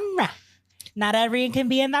the genre. genre. Not everyone can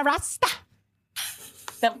be in the roster.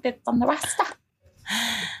 That fits on the roster.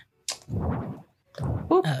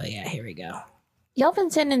 Oh yeah, here we go. Y'all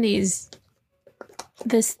been sending y'all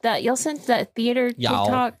sent that theater Y'all.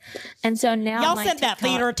 TikTok, and so now Y'all my sent that TikTok-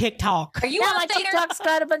 theater TikTok. Are you Now on my theater? TikTok's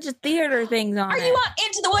got a bunch of theater things on Are it. you on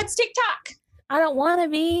Into the Woods TikTok? I don't want to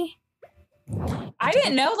be. I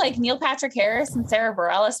didn't know like Neil Patrick Harris and Sarah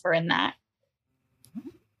Bareilles were in that.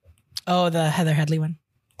 Oh, the Heather Headley one.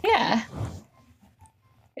 Yeah.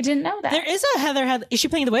 I didn't know that. There is a Heather Headley. Is she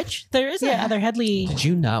playing the witch? There is a Yeah. Heather Headley. Did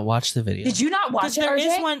you not watch the video? Did you not watch Because it, there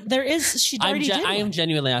is RJ? one. There is. She already did. I am one.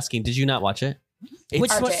 genuinely asking. Did you not watch it? It's Which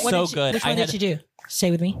RJ. one? so What did she, good. Which I one had did she do? Stay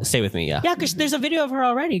with me. Stay with me. Yeah. Yeah, because there's a video of her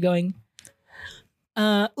already going.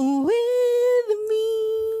 With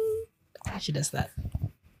me. She does that.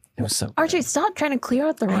 It was so. Good. RJ, stop trying to clear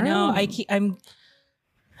out the room. I know. I'm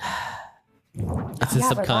It's a Yeah,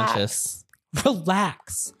 subconscious.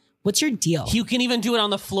 relax. What's your deal? You can even do it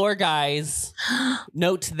on the floor, guys.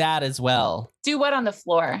 Note that as well. Do what on the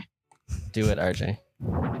floor? Do it, RJ.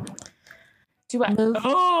 Do what? Move.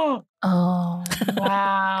 Oh, Oh,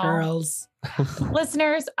 wow. Girls.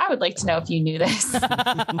 Listeners, I would like to know if you knew this.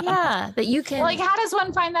 yeah, that you can. Like, how does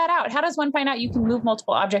one find that out? How does one find out you can move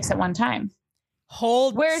multiple objects at one time?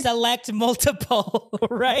 Hold. Where's- select multiple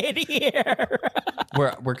right here.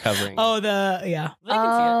 We're covering. Oh, yeah.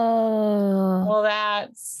 Oh, Well,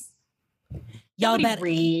 that's Y'all nobody bet.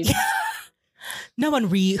 reads. No one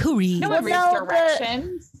read. Who reads? No one reads no, but-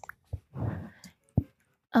 directions.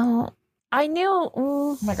 oh, I knew.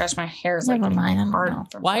 Oh my gosh, my hair is like Never mind, I don't hard. know.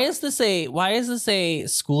 from- Why is this a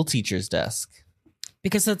school teacher's desk?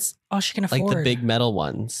 Because that's all she can afford. Like the big metal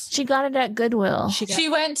ones. She got it at Goodwill. She got, She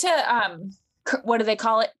went to what do they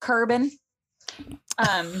call it? Curbin.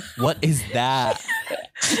 What is that?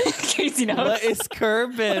 Casey knows. What is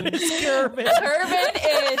Curbin? Curbin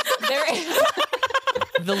is there.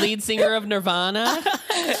 The lead singer of Nirvana?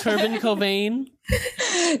 Curbin Cobain?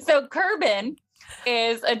 So Curbin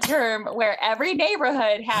is a term where every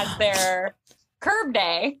neighborhood has their curb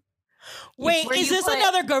day. Wait, Where is you this put-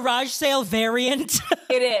 another garage sale variant?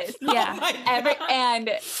 It is. Yeah. Oh my God. And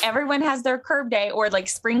everyone has their curb day or like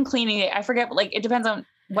spring cleaning day. I forget, but like it depends on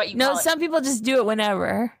what you No, call it. some people just do it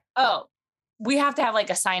whenever. Oh, we have to have like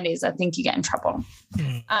assigned days. I think you get in trouble.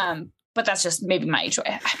 But that's just maybe my HOA.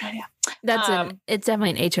 I have no idea. That's it's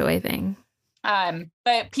definitely an HOA thing.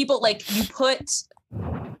 But people like you put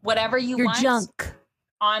whatever you Your want junk.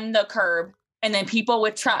 on the curb, and then people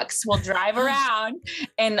with trucks will drive around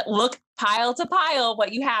and look pile to pile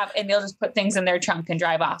what you have, and they'll just put things in their trunk and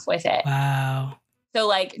drive off with it. Wow. So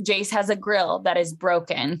like Jace has a grill that is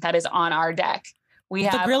broken that is on our deck. We The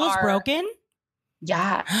have grill is our- broken?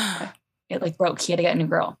 Yeah. It like broke. He had to get a new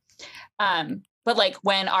grill. But like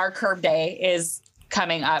when our curb day is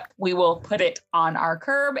coming up, we will put it on our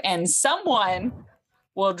curb and someone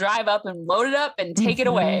will drive up and load it up and take it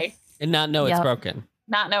Mhm. away. And not know it's Yep. broken.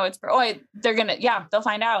 Not know it's they're gonna they'll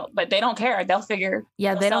find out, but they don't care. They'll figure.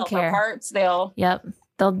 Yeah, they'll they sell don't it for care. parts. They'll Yep.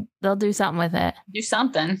 They'll do something with it. do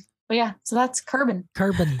something. But yeah, so that's curbing.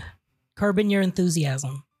 Curbing your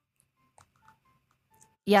enthusiasm.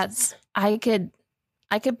 Yes, I could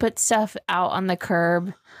put stuff out on the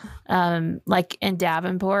curb, like in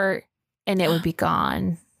Davenport, and it would be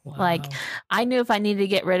gone. Like, Wow. I knew if I needed to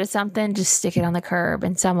get rid of something, just stick it on the curb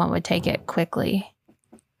and someone would take it quickly.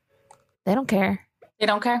 They don't care. They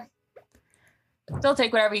don't care. They'll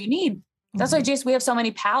take whatever you need. That's why, Jace, we have so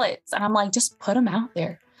many palettes, and I'm like, just put them out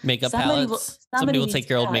there. Makeup Somebody will- palettes. somebody Somebody will needs take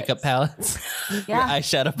your old makeup palettes. Your Yeah,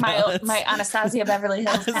 eyeshadow palettes. my Anastasia Beverly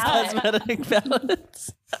Hills palette. Cosmetic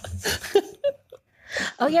palettes.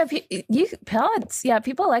 Oh yeah, you pallets. Yeah,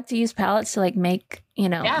 people like to use pallets to like make,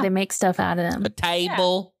 Yeah. they make stuff out of them. A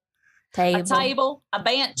table. A table, a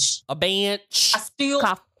bench, A bench. a stool,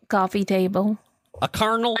 Coffee table, A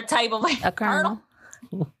kernel. a table, a kernel.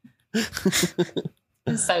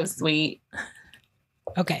 So sweet.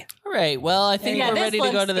 Okay. All right. Well, I think Yeah, we're this ready to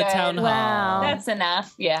go looks to the good. town hall. Wow. That's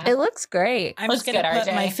enough. Yeah. It looks great. I'm Looks just going to good,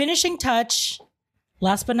 put RJ. my finishing touch.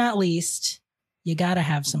 Last but not least, you got to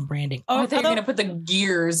have some branding. I Oh, thought you were although- going to put the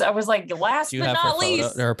gears. I was like, last Do you but have not her least.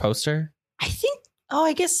 photo or her poster? I think,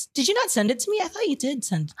 I guess, did you not send it to me? I thought you did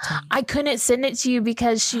send it to me. I couldn't send it to you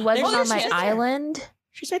because she wasn't Oh, on my she is there. island.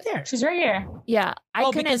 She's right there. She's right here. Yeah, I Oh,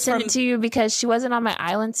 couldn't because send from- it to you because she wasn't on my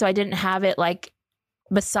island, so I didn't have it like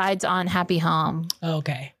besides on Happy Home. Oh,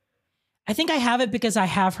 okay. I think I have it because I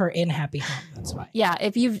have her in Happy Home. That's why. Yeah,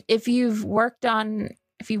 if you've worked on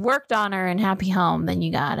her in Happy Home, then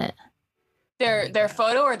you got it. Their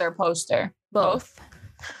photo or their poster? Both.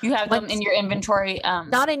 You have them What's- in your inventory.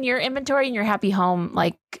 Not in your inventory, in your Happy Home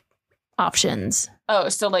like options. Oh,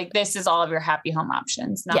 so like this is all of your happy home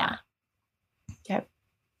options. Not, Yeah.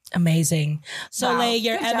 Amazing. So, Wow. Lay,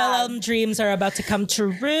 your Good MLM job. dreams are about to come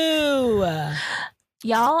true.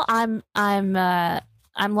 Y'all, I'm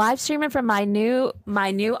live streaming from my new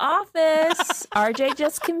office. RJ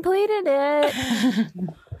just completed it.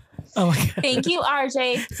 Oh my God. Thank you,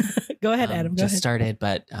 RJ. Go ahead, Adam. Go Just ahead. started,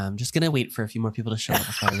 but I'm just gonna wait for a few more people to show up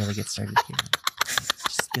before I really get started here.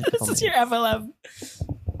 Just give it a This couple is your minutes. MLM.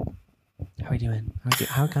 How are we doing?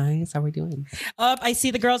 How guys? How are we doing? Up, I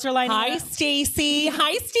see the girls are lining Hi, up. Stacy.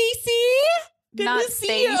 Hi, Stacy. Good Not to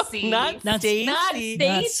see you. Stacy. Not Not Stacy. Not Not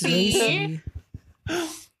Stacy. Stacy.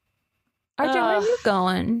 RJ, where are you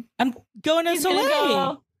going? I'm going to He's gonna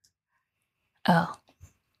Soleil. go. Oh,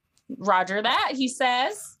 Roger that, he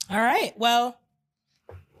says. All right. Well,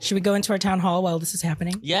 should we go into our town hall while this is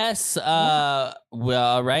happening? Yes. Well,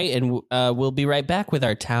 all right, and we'll be right back with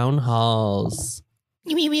our town halls.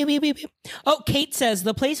 Oh, Kate says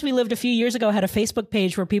the place we lived a few years ago had a Facebook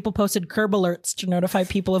page where people posted curb alerts to notify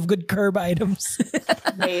people of good curb items.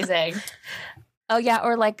 Amazing. oh yeah.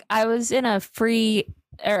 Or like I was in a free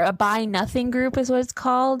or a buy nothing group is what it's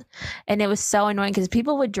called, and it was so annoying because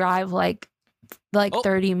people would drive like Oh.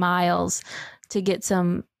 30 miles to get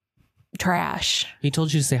some trash. He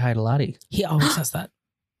told you to say hi to Lottie. He always says that.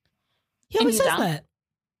 He And always he's says down. that.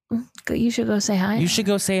 You should go say hi. You should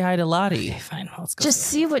go say hi to Lottie. Okay, fine. Let's go. just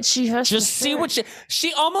see what she has. Just see what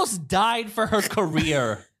she almost died for her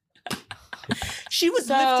career. She was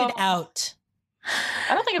So- lifted out.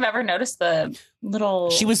 I don't think I've ever noticed the little.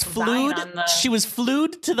 She was design flued. on the- She was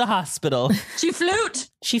flued to the hospital. She flute.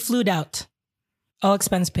 She flew out. All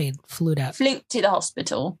expense paid. Flew out. Flute to the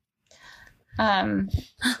hospital. Good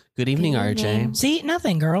evening, Good RJ. evening. See,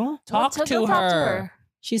 nothing, girl. Talk Go to talk her.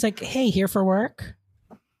 She's like, hey, here for work.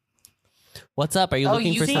 What's up? Are you Oh,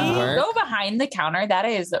 looking you for some see? work? Go behind the counter. That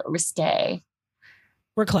is risque.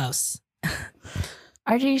 We're close.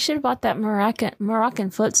 RJ, you should have bought that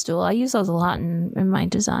Moroccan footstool. I use those a lot in my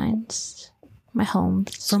designs, my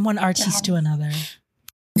homes. From one artiste to another.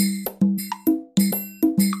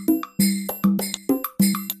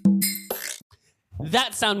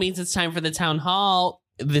 That sound means it's time for the town hall.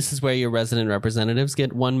 This is where your resident representatives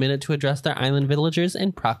get 1 minute to address their island villagers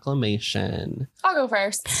in proclamation. I'll go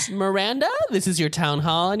first. Miranda, this is your town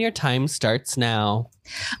hall and your time starts now.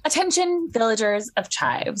 Attention, villagers of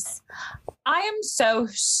Chives. I am so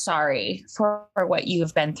sorry for what you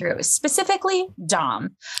have been through, specifically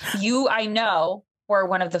Dom. You, I know, were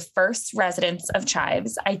one of the first residents of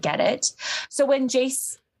Chives. I get it. So when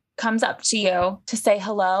Jace comes up to you to say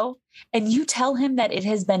hello, and you tell him that it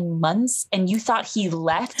has been months and you thought he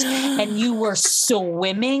left and you were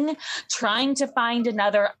swimming, trying to find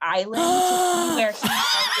another island to see where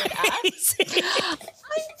he ended up.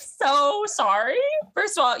 I'm so sorry.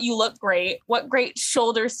 First of all, you look great. What great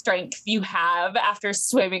shoulder strength you have after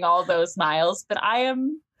swimming all those miles. But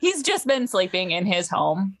he's just been sleeping in his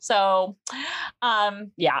home. So,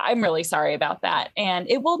 yeah, I'm really sorry about that. And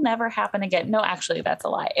it will never happen again. No, actually, that's a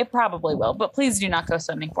lie. It probably will. But please do not go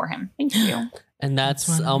swimming for him. Thank you. And that's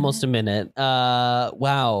That's one almost a minute.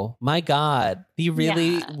 Wow. My God. He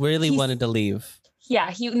really He's- wanted to leave. Yeah,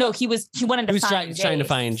 he wanted to He was find trying to Jace.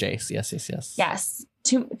 find Jace. Yes. Yes.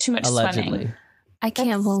 Too much Allegedly. swimming. I can't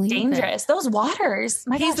That's believe dangerous. Those waters.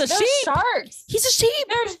 My He's gosh, a those sheep. sharks. He's a sheep.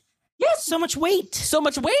 They're, yes, So much weight. So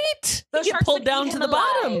much weight. those He get sharks pulled would down eat to him the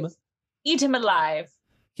bottom. alive. Eat him alive.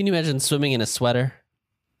 Can you imagine swimming in a sweater?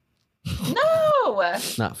 No.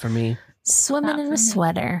 Not for me. it. Swimming Not in for a me.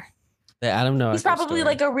 sweater. The Adam Noah. He's probably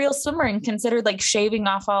like a real swimmer and considered like shaving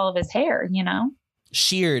off all of his hair, you know?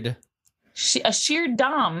 sheared. A sheared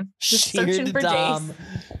Dom. Just searching for Jace.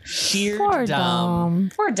 Sheared Poor Dom.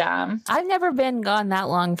 Dom. Poor Dom. I've never been gone that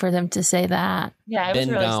long for them to say that. Yeah, it was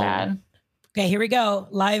Been really gone. sad. Okay, here we go.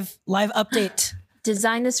 Live update.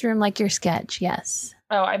 Design this room like your sketch. Yes.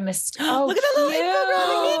 Oh, I missed. Oh, Look at that little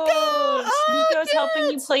infographic, Nico. Oh, Nico's helping you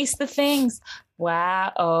cute. place the things.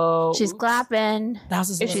 Wow. Oh. She's clapping. The house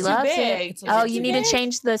is It's She too loves big. it. Is Oh, it you too need big? to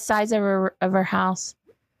change the size of her house.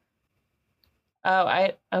 Oh,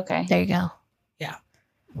 okay. There you go.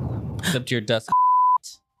 Except your desk.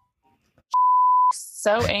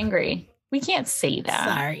 So angry. We can't say that.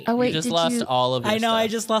 Sorry. Oh wait, You just did lost you? all of your I know. I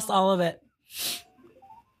stuff. just lost all of it.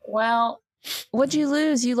 Well, What'd you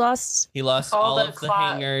lose? You lost. He lost all all the of the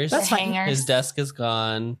clock- hangers. the That's fine. hangers. His desk is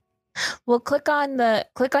gone. Well, click on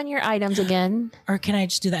your items again. Or can I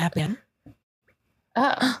just do the app again?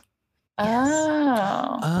 Oh.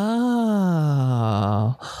 Oh.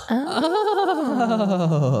 Oh.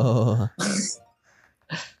 Oh.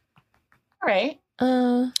 All right.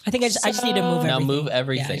 Uh, I think I just need to move Now everything. move Yeah, I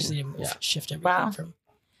everything. just need to move, Yeah. shift everything Wow. from.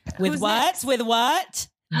 With Who's what? next? With what?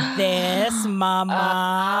 This, Mama.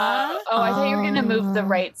 I thought you were gonna move the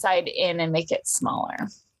right side in and make it smaller.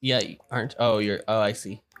 Yeah, you aren't. Oh, you're. Oh, I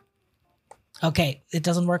see. Okay, it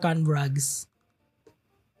doesn't work on rugs.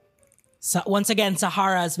 So once again,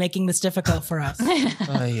 Sahara is making this difficult for us. Ay,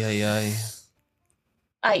 ay, ay.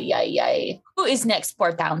 Ay, ay, ay. Who is next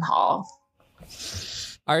for town hall?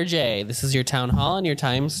 RJ, this is your town hall, and your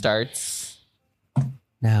time starts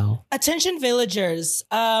now. Attention villagers.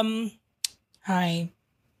 Hi.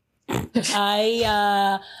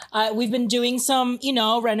 We've been doing some,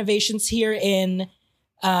 renovations here in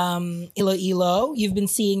Iloilo. You've been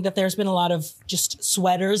seeing that there's been a lot of just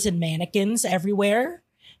sweaters and mannequins everywhere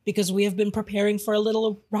because we have been preparing for a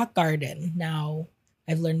little rock garden. Now,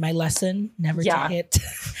 I've learned my lesson never Yeah. to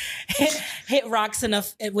hit rocks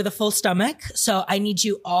enough with a full stomach. So I need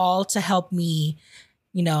you all to help me,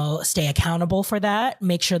 stay accountable for that.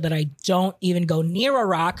 Make sure that I don't even go near a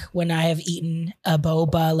rock when I have eaten a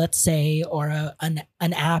boba, let's say, or an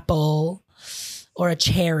apple or a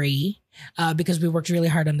cherry, because we worked really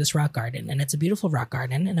hard on this rock garden, and it's a beautiful rock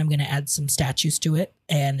garden. And I'm going to add some statues to it,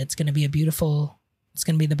 and it's going to be it's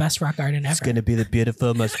going to be the best rock garden ever. It's gonna be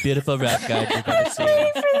the most beautiful rock garden you've ever seen.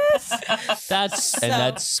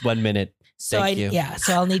 That's 1 minute. Thank you. Yeah,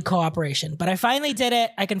 so I'll need cooperation. But I finally did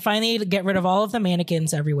it. I can finally get rid of all of the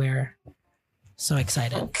mannequins everywhere. So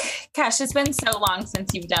excited. Gosh, it's been so long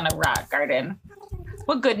since you've done a rock garden.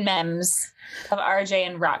 What good memes of RJ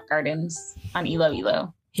and rock gardens on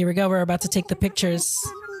Iloilo. Here we go. We're about to take the pictures.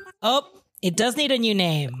 Oh, it does need a new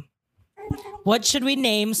name. What should we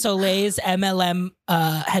name Soleil's MLM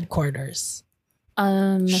headquarters?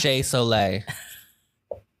 Chez Soleil.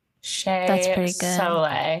 Shay That's pretty good.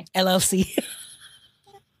 Soleil. LLC.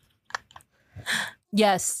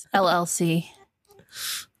 yes, LLC.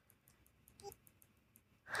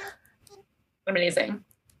 Amazing.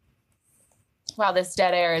 Wow, this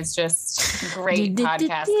dead air is just great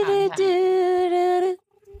podcast content.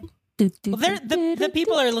 Well, the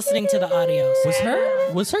people are listening to the audio.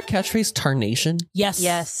 So. Was her catchphrase tarnation? Yes.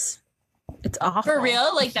 Yes. It's awful. For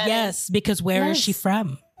real? Like that? Yes, because where is she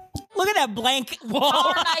from? Look at that blank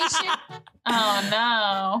wall. Oh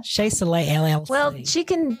no. Chez Soleil LLC. Well, she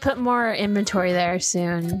can put more inventory there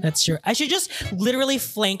soon. That's true. I should just literally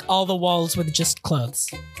flank all the walls with just clothes.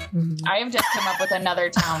 I have just come up with another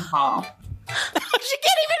town hall. She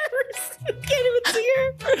can't even see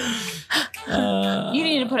her. You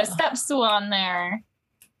need to put a step stool on there.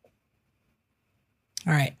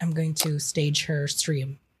 All right, I'm going to stage her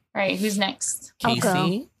stream. All right, who's next? I'll go.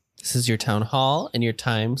 Casey, this is your town hall, and your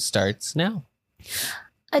time starts now.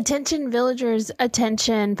 Attention villagers,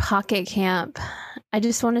 attention Pocket Camp. I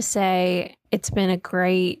just want to say it's been a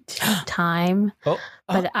great time,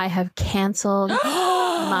 but I have canceled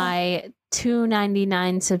my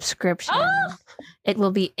 $2.99 subscription. It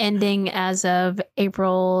will be ending as of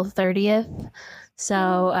April 30th.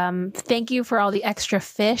 So thank you for all the extra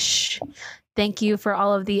fish. Thank you for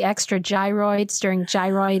all of the extra gyroids during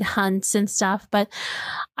gyroid hunts and stuff. But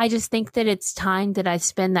I just think that it's time that I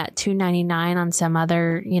spend that $2.99 on some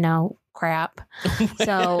other, crap.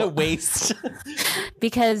 So Waste.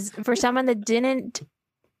 because for someone that didn't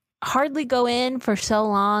hardly go in for so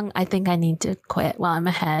long, I think I need to quit while I'm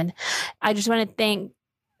ahead. I just want to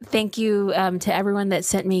thank you to everyone that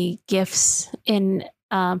sent me gifts in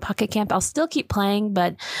Pocket Camp. I'll still keep playing,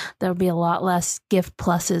 but there'll be a lot less gift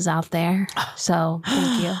pluses out there. So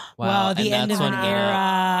thank you. Wow, the and end of that's an when era.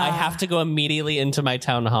 I have to go immediately into my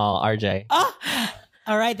town hall, RJ.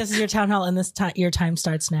 All right, this is your town hall, and your time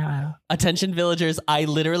starts now. Attention villagers, I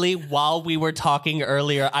literally, while we were talking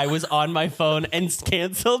earlier, I was on my phone and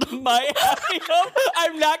canceled my happy home.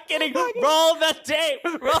 I'm not kidding. Roll the tape.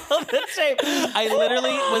 I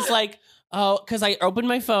literally was like, Oh, because I opened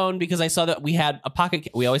my phone because I saw that we had a pocket.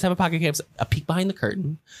 We always have a Pocket Camp, a peek behind the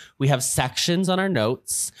curtain. We have sections on our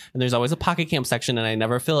notes, and there's always a Pocket Camp section, and I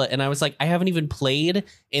never fill it. And I was like, I haven't even played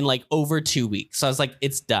in like over 2 weeks. So I was like,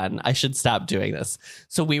 it's done. I should stop doing this.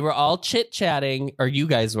 So we were all chit-chatting, or you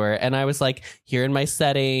guys were, and I was like, here in my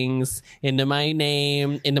settings, into my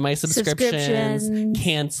name, into my subscriptions.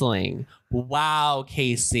 Canceling. Wow,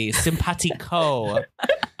 Casey. Simpatico.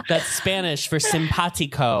 That's Spanish for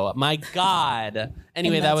simpatico. My God.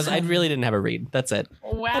 Anyway, that was, I really didn't have a read. That's it.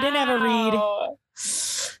 Wow. I didn't have a read.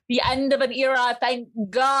 The end of an era. Thank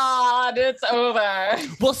God it's over.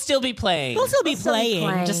 We'll still be playing. We'll still be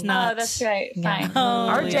playing, just not. Oh, that's right. Fine.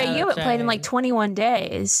 RJ, yeah, you haven't played in like 21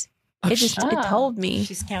 days. It just it told me.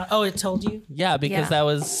 She's count. Oh, it told you? Yeah, because that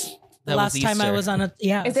was The last time I was on a,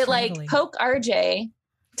 yeah. Is it like poke RJ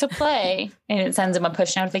to play and it sends him a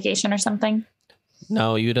push notification or something?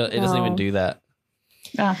 No, you don't. It doesn't even do that.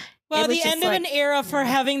 Oh. Well, the end of an era for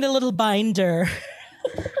having the little binder.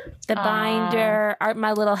 The binder,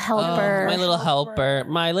 my little helper. My little helper.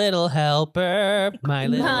 My little helper. My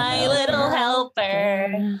little helper.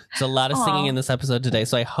 There's a lot of singing in this episode today,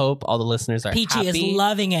 so I hope all the listeners are Peachy happy. is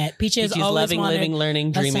loving it. Peachy is always loving, wanted living,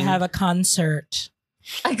 learning, us dreaming. to have a concert.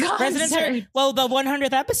 Well, the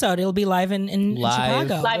 100th episode, it'll be live in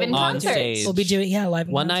Chicago. Live in on concert. stage. We'll be doing, live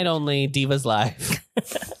in One concert. night only, Divas Live.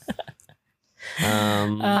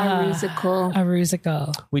 A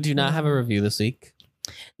rusical. We do not have a review this week.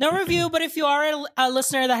 No review, but if you are a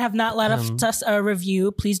listener that have not left us a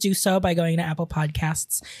review, please do so by going to Apple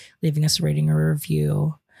Podcasts, leaving us a rating or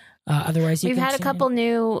review. Otherwise, we've had a couple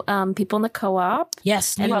new people in the co-op.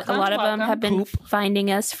 Yes, and welcome, a lot of them have been finding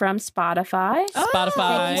us from Spotify.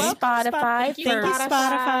 Spotify. Thank you, Spotify. Thank you,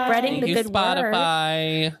 Spotify. Spreading Thank the you, good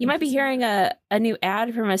Spotify. word. You might be hearing a new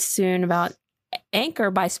ad from us soon about Anchor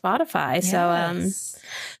by Spotify. Yes.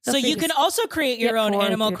 So you can also create your own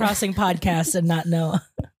Animal Crossing podcast and not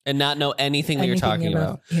know anything that you're talking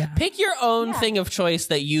about. Yeah. Pick your own thing of choice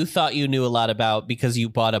that you thought you knew a lot about because you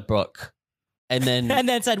bought a book. And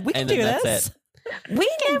then said, we can do this. We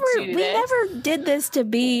never did this to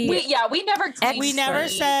be. We never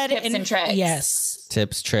said tips and tricks. Yes.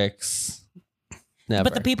 Tips, tricks. Never.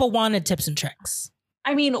 But the people wanted tips and tricks.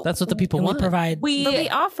 I mean, that's what the people and want. We provide. We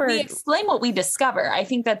explain what we discover. I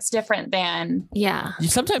think that's different than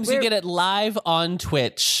Sometimes you get it live on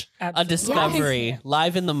Twitch. Absolutely. A discovery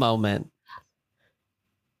live in the moment.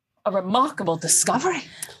 A remarkable discovery.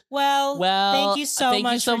 Well, thank you so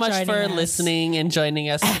much for listening and joining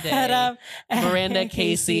us today. Miranda,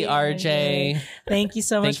 Casey, RJ. Thank you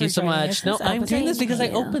so much. Thank you so much. No, I'm doing this because I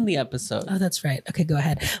opened the episode. Oh, that's right. Okay, go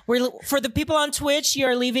ahead. For the people on Twitch,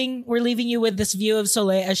 we're leaving you with this view of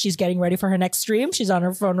Soleil as she's getting ready for her next stream. She's on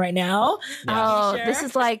her phone right now. Oh, this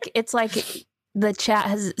is it's like the chat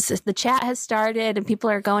has started and people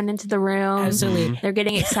are going into the room. Absolutely. They're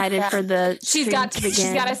getting excited for the she's got a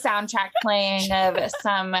soundtrack playing of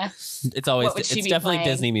some it's definitely playing?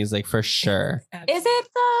 Disney music for sure. Is it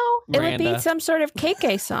though? Miranda. It would be some sort of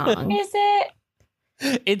KK song. Is it?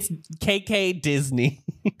 It's KK Disney.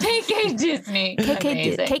 KK Disney.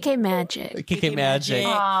 KK Magic. KK Magic.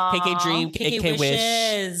 KK Dream. KK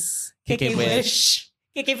Wish. KK Wish.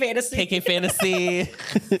 KK Fantasy. KK Fantasy.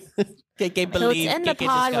 KK Believe. So it's in the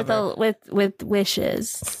pod with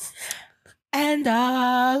wishes. And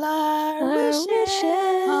all our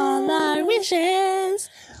wishes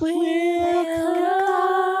will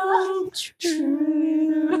come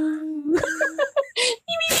true.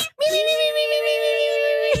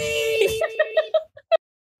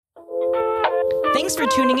 Thanks for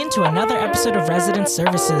tuning in to another episode of Residence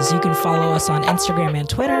Services. You can follow us on Instagram and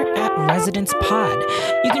Twitter at ResidencePod.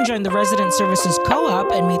 You can join the Residence Services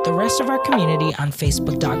Co-op and meet the rest of our community on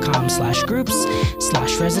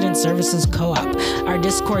Facebook.com/groups/Residence Services Co-op. Our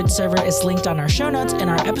Discord server is linked on our show notes, and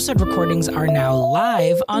our episode recordings are now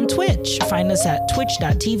live on Twitch. Find us at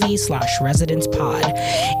twitch.tv/ResidencePod.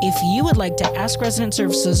 If you would like to ask Residence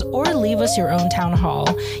Services or leave us your own town hall,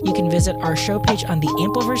 you can visit our show page on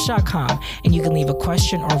theampliverse.com, and you can leave a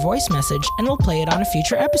question or voice message and we'll play it on a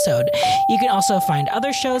future episode. You can also find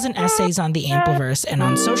other shows and essays on the Ampliverse and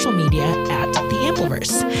on social media at the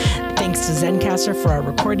Ampliverse. Thanks to Zencastr for our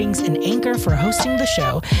recordings and Anchor for hosting the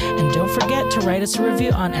show. And don't forget to write us a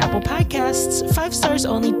review on Apple Podcasts. 5 stars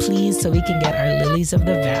only, please, so we can get our Lilies of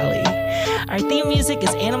the Valley. Our theme music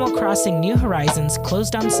is Animal Crossing New Horizons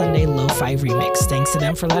Closed on Sunday Lo-Fi Remix. Thanks to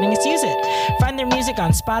them for letting us use it. Find their music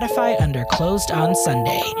on Spotify under Closed on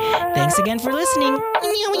Sunday. Thanks again for listening.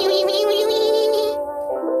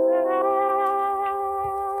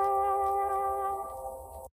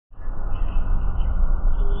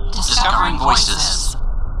 Discovering Voices.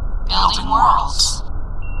 Building worlds.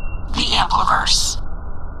 The Ampliverse.